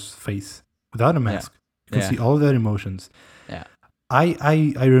Kylo's face without a mask. You can see all of their emotions. Yeah.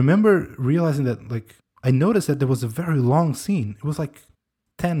 I remember realizing that, like, I noticed that there was a very long scene. It was like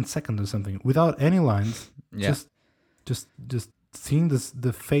 10 seconds or something without any lines. Yeah. Just seeing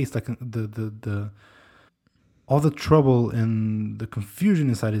the face, like the all the trouble and the confusion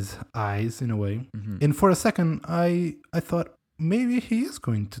inside his eyes, in a way. Mm-hmm. And for a second, I thought maybe he is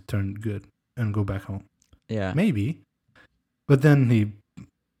going to turn good and go back home. Yeah. Maybe. But then he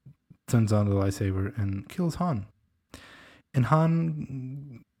turns on the lightsaber and kills Han. And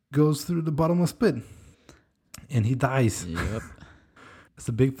Han goes through the bottomless pit. And he dies. Yep. It's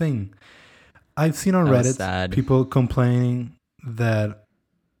a big thing. I've seen on That was Reddit sad. people complaining that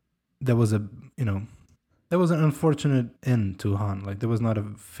there was an unfortunate end to Han. Like, there was not a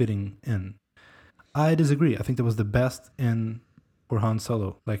fitting end. I disagree. I think that was the best end for Han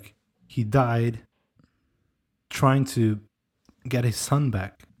Solo. Like, he died trying to get his son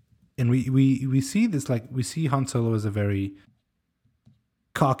back. And we see this, like, we see Han Solo as a very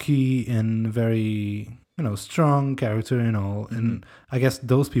cocky and very, strong character and all. Mm-hmm. And I guess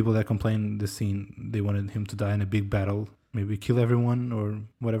those people that complained this scene, they wanted him to die in a big battle, maybe kill everyone or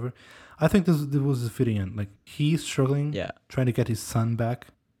whatever. I think this was a fitting end. Like, he's struggling, trying to get his son back.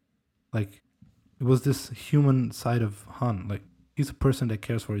 Like, it was this human side of Han. Like, he's a person that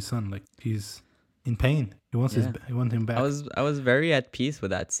cares for his son. Like, he's in pain. He wants him back. I was very at peace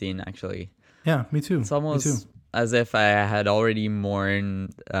with that scene, actually. Yeah, me too. It's almost as if I had already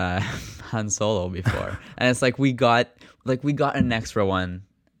mourned Han Solo before, and it's like we got an extra one.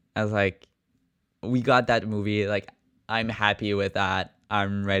 I was like, we got that movie. Like, I'm happy with that.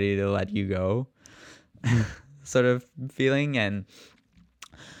 I'm ready to let you go, sort of feeling. And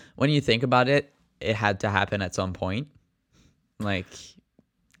when you think about it, it had to happen at some point. Like,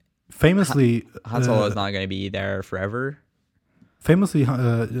 famously, Han Solo is not going to be there forever. Famously,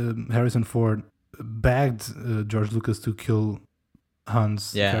 Harrison Ford begged George Lucas to kill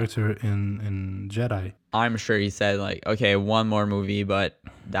Han's character in Jedi. I'm sure he said, like, okay, one more movie, but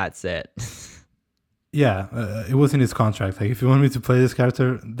that's it. Yeah, it was in his contract. Like, if you want me to play this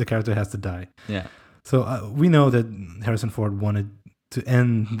character, the character has to die. Yeah. So we know that Harrison Ford wanted to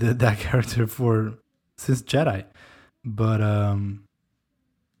end that character since Jedi, but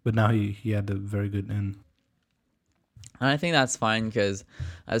now he had a very good end. And I think that's fine, because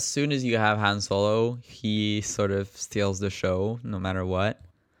as soon as you have Han Solo, he sort of steals the show no matter what.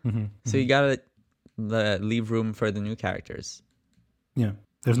 Mm-hmm. So you gotta leave room for the new characters. Yeah,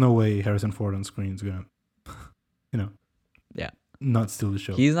 there's no way Harrison Ford on screen is gonna, not steal the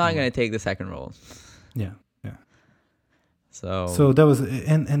show. He's not gonna take the second role. Yeah. So that was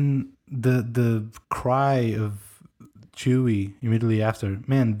and the cry of Chewie immediately after.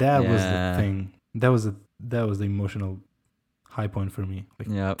 Man, that was the thing. That was the emotional high point for me.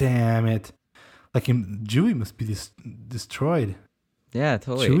 Like, damn it! Like, Chewie must be destroyed. Yeah,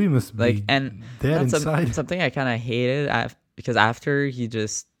 totally. Chewie must be and dead that's inside. Something I kind of hated because after he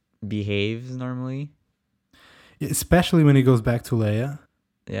just behaves normally. Yeah, especially when he goes back to Leia.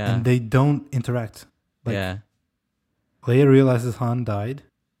 Yeah. And they don't interact. Like, yeah. Leia realizes Han died.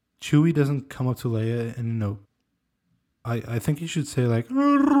 Chewie doesn't come up to Leia and I think you should say, like,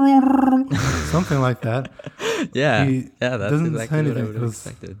 something like that. Yeah. That's doesn't exactly say anything. what I would have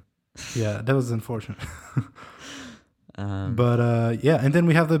expected. Yeah, that was unfortunate. And then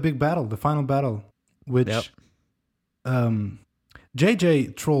we have the big battle, the final battle, which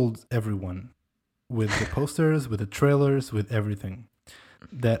JJ trolled everyone with the posters, with the trailers, with everything.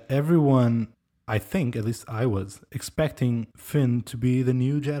 That everyone, I think, at least I was, expecting Finn to be the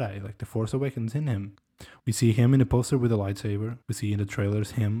new Jedi, like the Force Awakens in him. We see him in the poster with a lightsaber. We see in the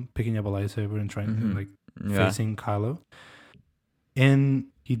trailers him picking up a lightsaber and trying facing Kylo. And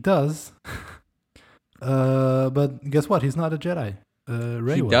he does. But guess what? He's not a Jedi.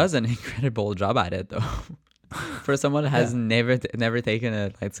 Rey does an incredible job at it, though. For someone that has never taken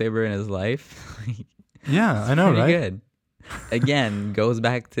a lightsaber in his life. Yeah, I know, right? Good. Again, goes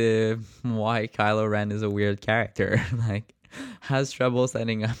back to why Kylo Ren is a weird character. Like, has trouble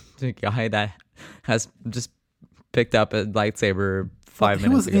setting up the guy that has just picked up a lightsaber 5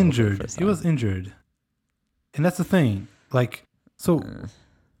 minutes ago. He was injured. And that's the thing. Like, so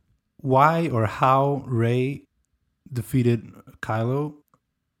why or how Rey defeated Kylo?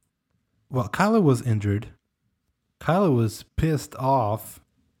 Well, Kylo was injured. Kylo was pissed off.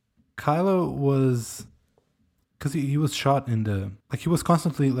 Kylo because he was shot in the he was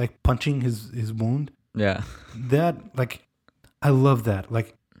constantly like punching his wound. Yeah. That like I love that.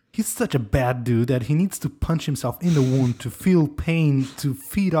 Like he's such a bad dude that he needs to punch himself in the wound to feel pain, to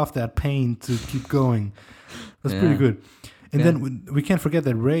feed off that pain, to keep going. That's pretty good. And then we can't forget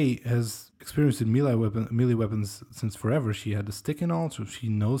that Rey has experienced in melee weapons since forever. She had the stick and all, so she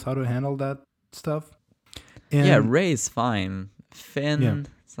knows how to handle that stuff. And Rey's fine. Finn,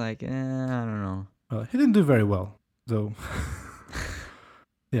 it's like, I don't know. He didn't do very well, though.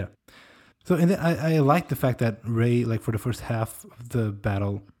 Yeah. So, and then I like the fact that Rey, like for the first half of the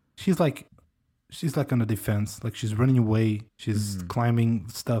battle, she's like on the defense, like she's running away, she's climbing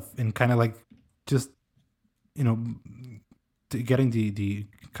stuff, and kind of like just, getting the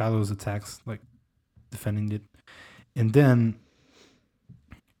Kylo's attacks, like defending it. And then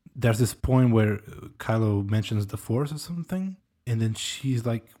there's this point where Kylo mentions the Force or something, and then she's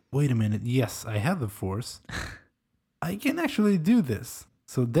like, wait a minute, yes, I have the Force. I can actually do this.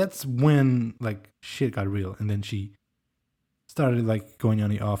 So that's when like shit got real, and then she started like going on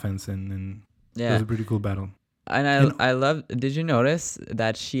the offense, and it was a pretty cool battle. And I love. Did you notice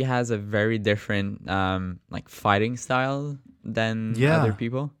that she has a very different like fighting style than other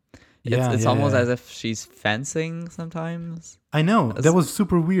people? It's almost as if she's fencing sometimes. I know. That was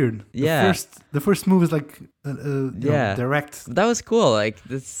super weird. The first move is like direct. That was cool. Like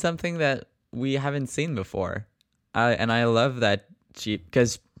it's something that we haven't seen before. And I love that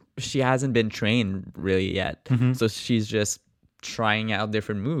because she hasn't been trained really yet. Mm-hmm. So she's just trying out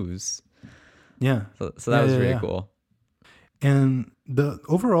different moves. Yeah. So that was really cool. And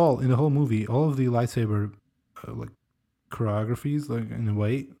overall in the whole movie, all of the lightsaber like choreographies, like in a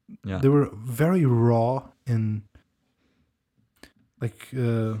way, they were very raw and like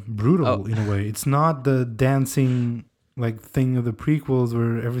brutal in a way. It's not the dancing like thing of the prequels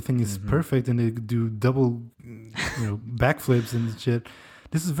where everything is perfect and they do double backflips and shit.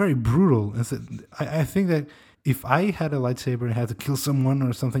 This is very brutal. And so I think that if I had a lightsaber and had to kill someone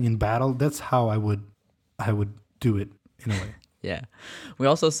or something in battle, that's how I would do it in a way. Yeah. We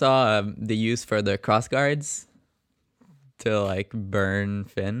also saw the use for the cross guards to like burn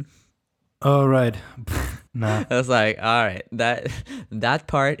Finn. Oh right. Nah. I was like, all right, that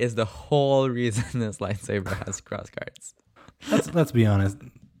part is the whole reason this lightsaber has cross guards. Let's be honest.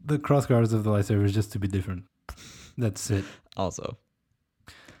 The cross guards of the lightsaber is just to be different. That's it. Also.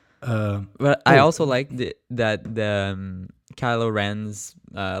 But I also like that the Kylo Ren's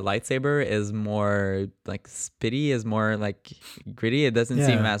lightsaber is more like spitty, is more like gritty. It doesn't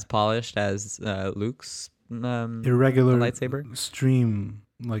seem as polished as Luke's irregular lightsaber stream.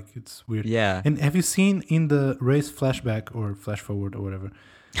 Like it's weird. Yeah. And have you seen in the Rey's flashback or flash forward or whatever,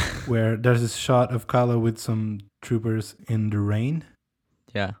 where there's this shot of Kylo with some troopers in the rain?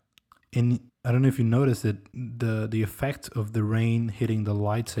 Yeah. And I don't know if you noticed it, the effect of the rain hitting the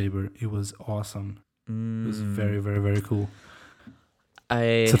lightsaber, it was awesome. It was very, very, very cool.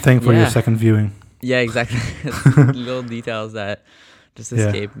 It's a thing for your second viewing. Yeah, exactly. Little details that just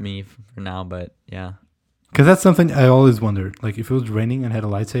escaped me for now, but yeah. Because that's something I always wondered. Like, if it was raining and had a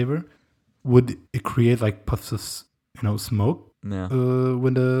lightsaber, would it create like puffs of smoke? Yeah.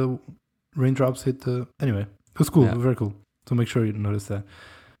 When the raindrops hit the. Anyway, it was cool. Very cool. So make sure you notice that.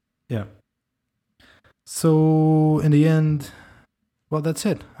 Yeah. So in the end, well, that's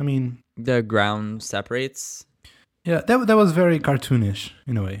it. I mean, the ground separates. Yeah, that was very cartoonish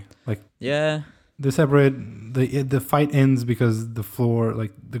in a way. Like, yeah, they separate. The fight ends because the floor,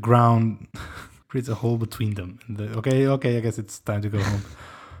 like the ground, creates a hole between them. And okay, I guess it's time to go home.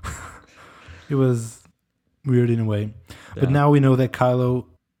 It was weird in a way, but now we know that Kylo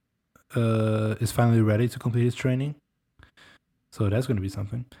is finally ready to complete his training. So that's going to be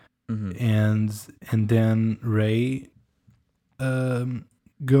something. Mm-hmm. And then Rey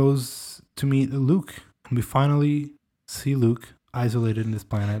goes to meet Luke, and we finally see Luke isolated in this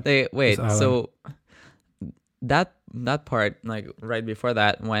planet. Wait, so that part, like right before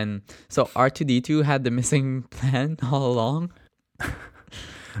that, when R2D2 had the missing plan all along.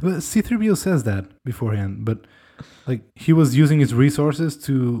 Well, C-3PO says that beforehand, but like he was using his resources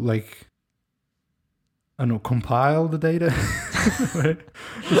to like, I don't know, compile the data. Right?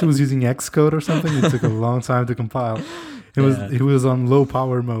 He was using Xcode or something. It took a long time to compile. He was on low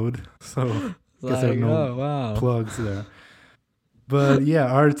power mode, so I guess there are no plugs there. But yeah,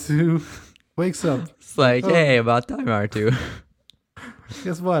 R2 wakes up. It's like, hey, about time, R2.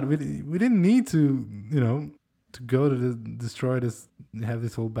 Guess what? We didn't need to, to go to destroy this, have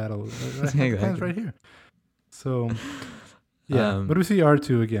this whole battle. The plan's right here. So yeah, but we see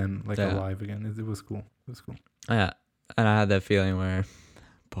R2 again, like alive again. It was cool. It was cool. Yeah, and I had that feeling where,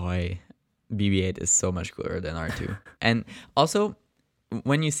 boy, BB-8 is so much cooler than R2. And also,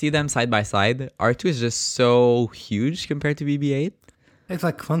 when you see them side by side, R2 is just so huge compared to BB-8. It's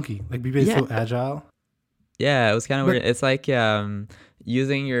like clunky. Like BB-8 is so agile. Yeah, it was kind of weird. It's like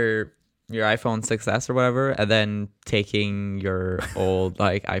using your iPhone 6s or whatever, and then taking your old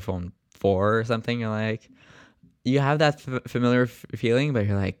like iPhone 4 or something. You're like, you have that familiar feeling, but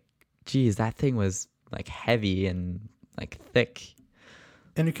you're like, geez, that thing was like heavy and like thick.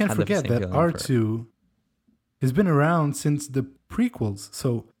 And you can't forget that R2 has been around since the prequels.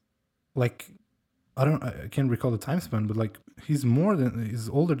 So, like, I can't recall the time span, but like he's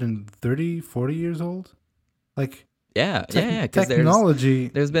older than 30, 40 years old. Like, yeah. Technology.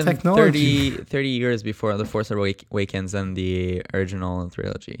 There's been 30 years before The Force Awakens and the original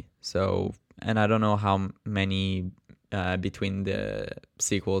trilogy. So, and I don't know how many between the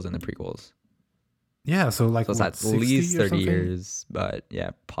sequels and the prequels. Yeah, so it's at least 30 years, but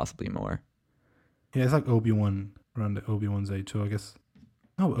yeah, possibly more. Yeah, it's like Obi-Wan, around the Obi-Wan's age, so I guess...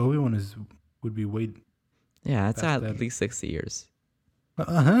 No, Obi-Wan would be way... Yeah, it's at least 60 years.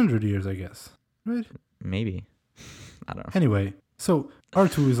 100 years, I guess. Right? Maybe. I don't know. Anyway, so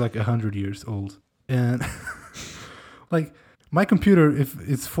R2 is like 100 years old. And like, my computer, if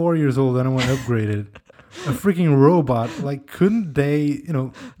it's 4 years old, I don't want to upgrade it. A freaking robot, like, couldn't they,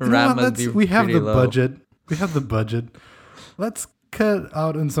 we have the budget. We have the budget. Let's cut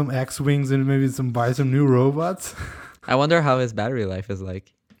out on some X-Wings and maybe buy some new robots. I wonder how his battery life is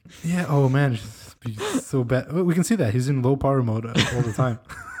like. Yeah, oh man, it's so bad. We can see that. He's in low power mode all the time.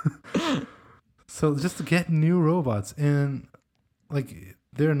 So just to get new robots, and like,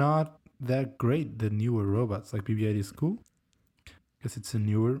 they're not that great, the newer robots. Like BB-8 is cool. Guess it's a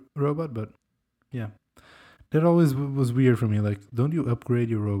newer robot, but yeah. That always was weird for me. Like, don't you upgrade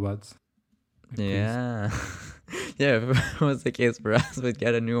your robots? Like, yeah. Yeah, if it was the case for us, we'd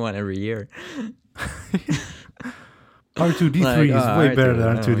get a new one every year. R2-D3 is way better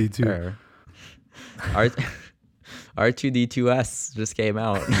than R2-D2. R2-D2S just came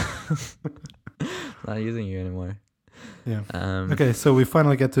out. Not using you anymore. Yeah. Okay, so we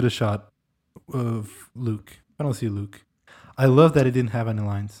finally get to the shot of Luke. I don't see Luke. I love that it didn't have any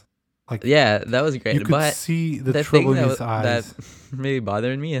lines. Like, yeah, that was great. You could see the trouble in his eyes. That really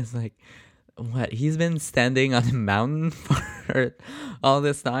bothered me is like, what? He's been standing on a mountain for all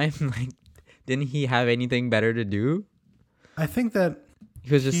this time. Like, didn't he have anything better to do? I think that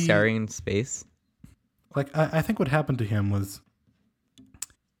he was just staring in space. Like, I think what happened to him was,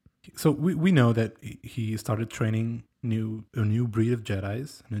 so we know that he started training a new breed of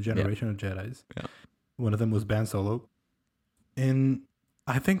Jedis, a new generation of Jedis. Yeah. One of them was Ben Solo, and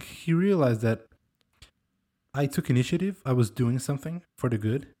I think he realized that I took initiative. I was doing something for the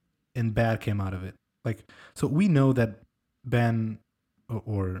good, and bad came out of it. Like, so we know that Ben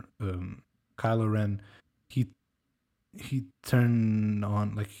or Kylo Ren, he turned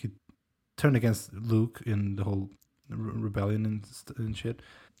on, like, he turned against Luke in the whole rebellion and shit.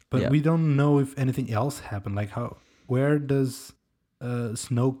 But we don't know if anything else happened. Like, where does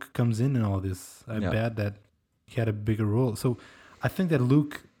Snoke comes in all this? I bet that he had a bigger role. So I think that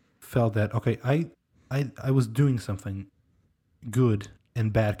Luke felt that, okay, I was doing something good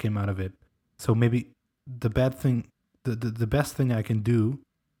and bad came out of it. So maybe the bad thing, the best thing I can do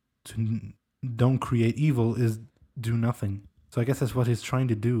to don't create evil is do nothing. So I guess that's what he's trying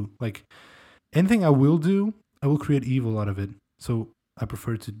to do. Like, anything I will do, I will create evil out of it. So I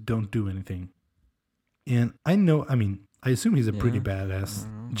prefer to don't do anything. And I assume he's a pretty badass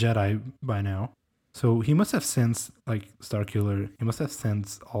Jedi by now. So he must have sensed, like, Starkiller. He must have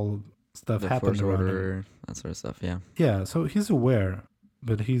sensed all stuff happened around him. That sort of stuff, yeah. Yeah, so he's aware,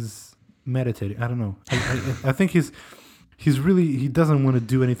 but he's meditating. I don't know. I think he doesn't want to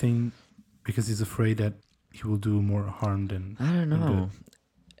do anything because he's afraid that he will do more harm than... I don't know.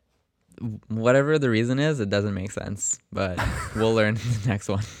 Whatever the reason is, it doesn't make sense. But we'll learn in the next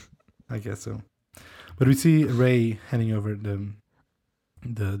one. I guess so. But we see Rey handing over the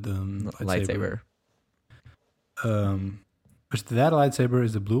lightsaber. That lightsaber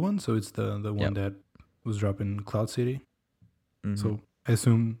is the blue one, so it's the one that was dropped in Cloud City. Mm-hmm. So I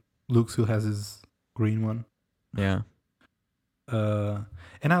assume Luke still has his green one. Yeah. And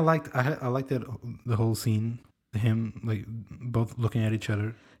I liked that the whole scene, him like both looking at each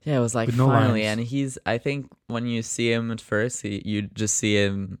other. Yeah, it was like finally, and I think when you see him at first, you just see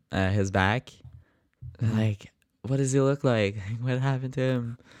him his back. Like, what does he look like? What happened to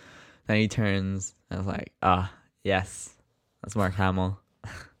him? Then he turns, and I was like, yes, that's Mark Hamill.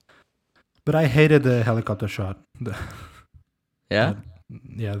 But I hated the helicopter shot. Yeah?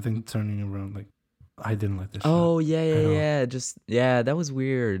 The thing turning around, like, I didn't like this. Oh, shot. Yeah. That was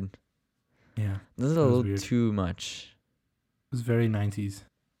weird. Yeah, This is a that was little weird. too much. It was very 90s.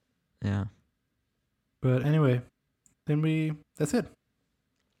 Yeah. But anyway, that's it.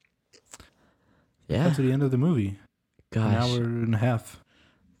 We Yeah. got to the end of the movie. An Gosh. hour and a half.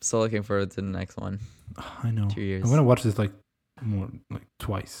 So looking forward to the next one. I know. 2 years. I'm gonna watch this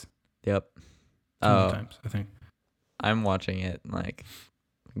twice. Yep. Two more Oh, times, I think. I'm watching it like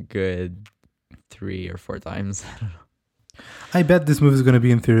good 3 or 4 times. I don't know. I bet this movie is gonna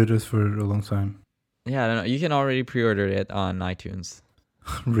be in theaters for a long time. Yeah, I don't know. You can already pre-order it on iTunes.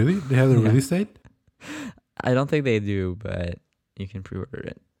 Really? They have the Yeah. release date? I don't think they do, but you can pre-order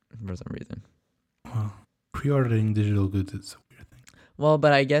it for some reason. Well, pre-ordering digital goods is a weird thing. Well,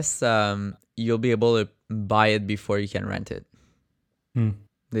 but I guess you'll be able to buy it before you can rent it.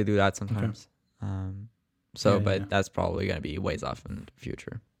 They do that sometimes. Yeah. That's probably gonna be ways off in the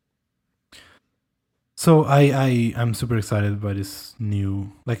future. So I'm super excited by this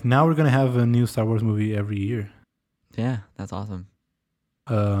new. Like now we're gonna have a new Star Wars movie every year. Yeah, that's awesome.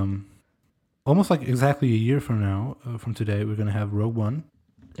 Almost like exactly a year from now, from today, we're gonna have Rogue One.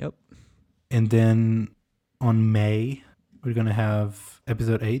 Yep. And then on May, we're gonna have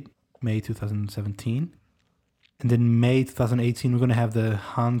Episode 8, May 2017. And then May 2018, we're gonna have the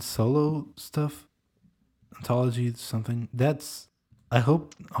Han Solo stuff, anthology, something. That's I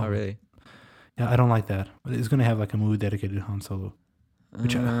hope. Oh, really? Yeah, I don't like that. But it's gonna have like a movie dedicated to Han Solo.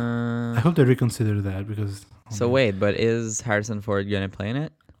 Which I I hope they reconsider that because. So wait, but is Harrison Ford gonna play in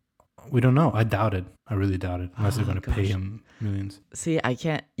it? We don't know. I doubt it. I really doubt it. Unless they're Oh, gonna pay gosh. him millions. See,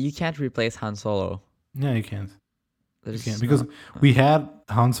 you can't replace Han Solo. Yeah, you can't. There's can't, because we had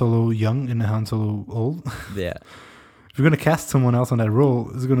Han Solo young and Han Solo old. yeah, If you're gonna cast someone else on that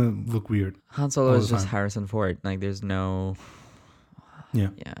role, it's gonna look weird. Han Solo all is the just time. Harrison Ford. Like, there's no. Yeah.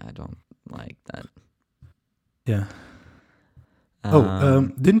 Yeah, I don't like that. Yeah.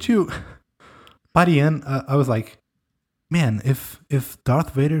 Didn't you? By the end, I was like, man, if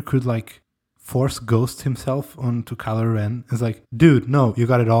Darth Vader could like force ghost himself onto Kylo Ren, it's like, dude, no, you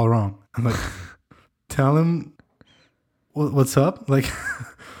got it all wrong. I'm like, tell him what's up, like,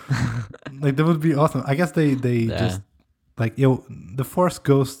 like that would be awesome. I guess they just like, yo, the force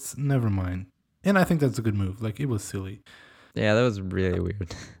ghosts, never mind. And I think that's a good move. Like, it was silly. Yeah, that was really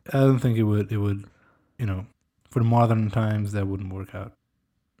weird. I don't think it would, you know, for the modern times, that wouldn't work out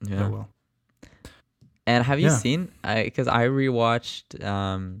Yeah. that well. And have you Yeah. seen? Because I rewatched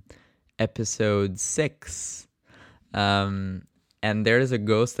episode 6, and there's a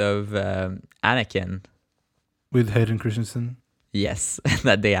ghost of Anakin. With Hayden Christensen? Yes,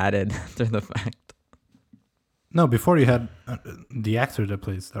 that they added after the fact. No, before you had the actor that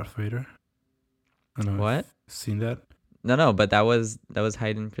plays Darth Vader. I don't know. What? If you've seen that? No, but that was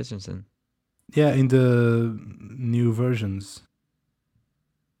Hayden Christensen. Yeah, in the new versions.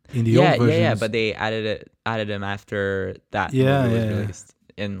 In the old versions. Yeah, but they added him after that Yeah, movie was yeah. released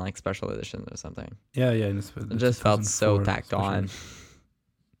in like special editions or something. Yeah. In It just felt so 2004 tacked special on. edition.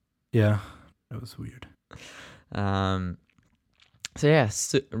 Yeah, that was weird. So yeah,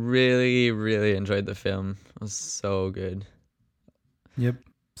 really, really enjoyed the film. It was so good. Yep,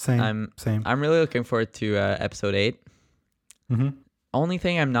 same. I'm really looking forward to episode 8. Mm-hmm. Only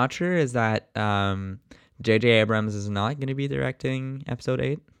thing I'm not sure is that J.J. Abrams is not going to be directing episode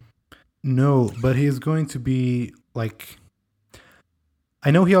 8. No, but he's going to be like. I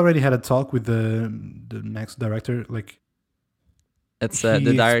know he already had a talk with the next director. Like, It's He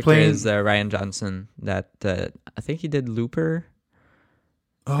the director explained- is Ryan Johnson. That I think he did Looper.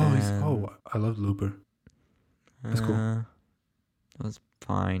 I love Looper. That's cool. That was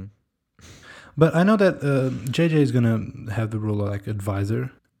fine. But I know that JJ is gonna have the role of like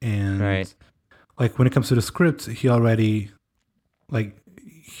advisor, and Right. like when it comes to the script, he already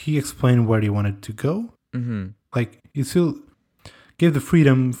he explained where he wanted to go. Mm-hmm. Like he still gave the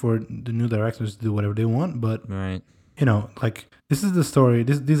freedom for the new directors to do whatever they want, but Right. you know, like this is the story.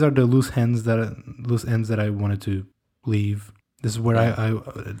 These are the loose ends that I wanted to leave. This is where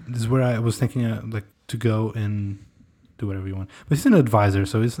this is where I was thinking like to go and do whatever you want. But he's an advisor,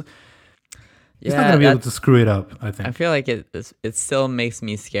 so he's not gonna be able to screw it up. I think. I feel like it still makes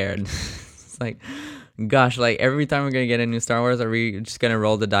me scared. It's like, gosh, like every time we're gonna get a new Star Wars, are we just gonna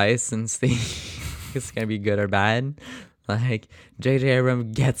roll the dice and see if it's gonna be good or bad? Like J.J.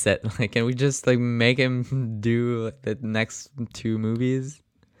 Abrams gets it. Like, can we just like make him do the next 2 movies?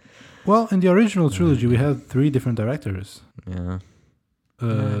 Well, in the original trilogy, we had 3 different directors. Yeah.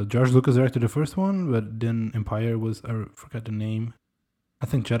 George Lucas directed the first one, but then Empire was, I forgot the name. I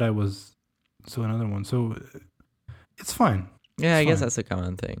think Jedi was another one. So it's fine. Yeah, I It's guess fine. that's a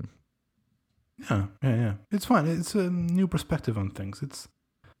common thing. Yeah. It's fine. It's a new perspective on things.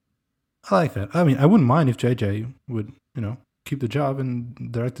 I like that. I mean, I wouldn't mind if JJ would, keep the job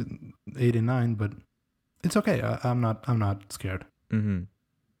and direct 8 and 9, but it's okay. I'm not scared. Mm-hmm.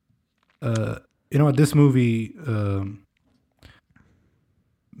 You know what? This movie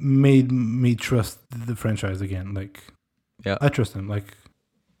made me trust the franchise again. Like, Yeah. I trust them. Like,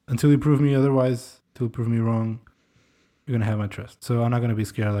 until you prove me otherwise, until you prove me wrong, you're gonna have my trust. So I'm not gonna be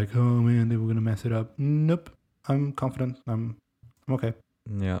scared. Like, oh man, they were gonna mess it up. Nope. I'm confident. I'm okay.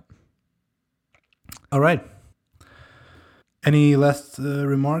 Yeah. All right. Any last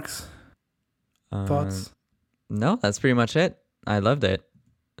remarks? Thoughts? No, that's pretty much it. I loved it.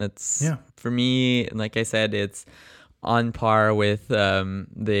 It's for me, like I said, it's on par with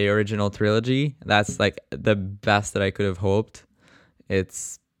the original trilogy. That's like the best that I could have hoped.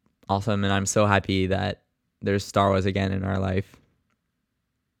 It's awesome, and I'm so happy that there's Star Wars again in our life.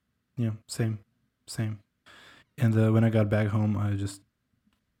 Yeah, same. And when I got back home, I just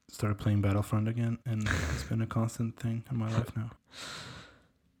started playing Battlefront again, and it's been a constant thing in my life now.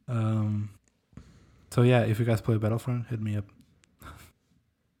 So yeah, if you guys play Battlefront, hit me up.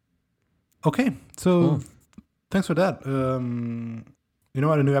 Okay, so thanks for that. You know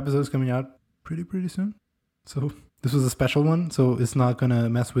what? A new episode is coming out pretty soon. So this was a special one, so it's not gonna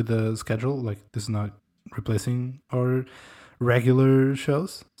mess with the schedule. Like, this is not replacing our regular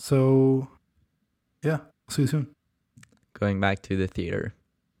shows. So yeah, see you soon. Going back to the theater.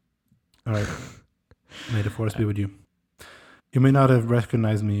 All right. May the force be with you. You may not have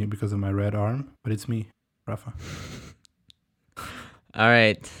recognized me because of my red arm, but it's me, Rafa. All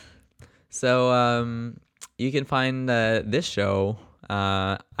right. So you can find this show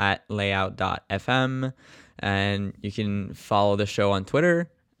at layout.fm, and you can follow the show on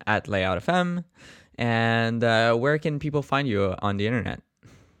Twitter at layoutfm. And where can people find you on the internet?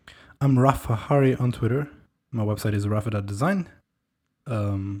 I'm Rafa Hari on Twitter. My website is rafa.design.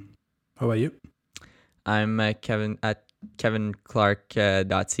 How about you? I'm Kevin at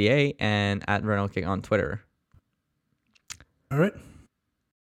kevinclark.ca and at ReynoldsKick on Twitter. All right.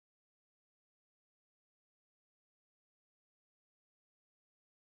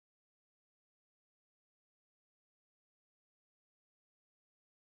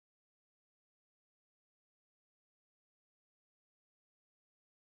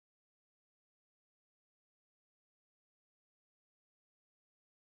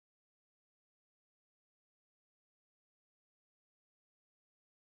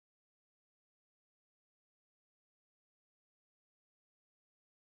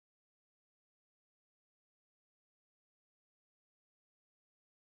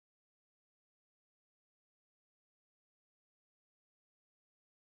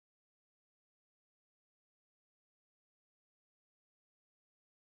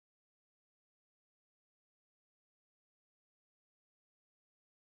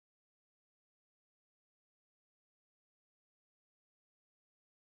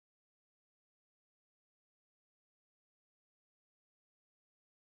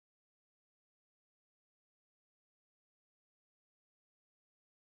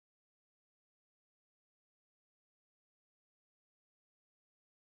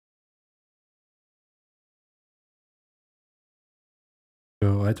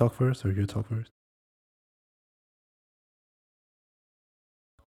 So I talk first or you talk first?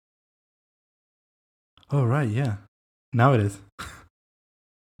 Oh, right. Yeah. Now it is.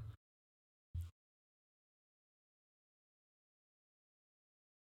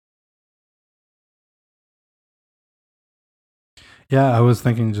 Yeah, I was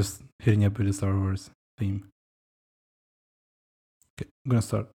thinking just hitting up with the Star Wars theme. Okay, I'm going to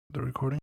start the recording.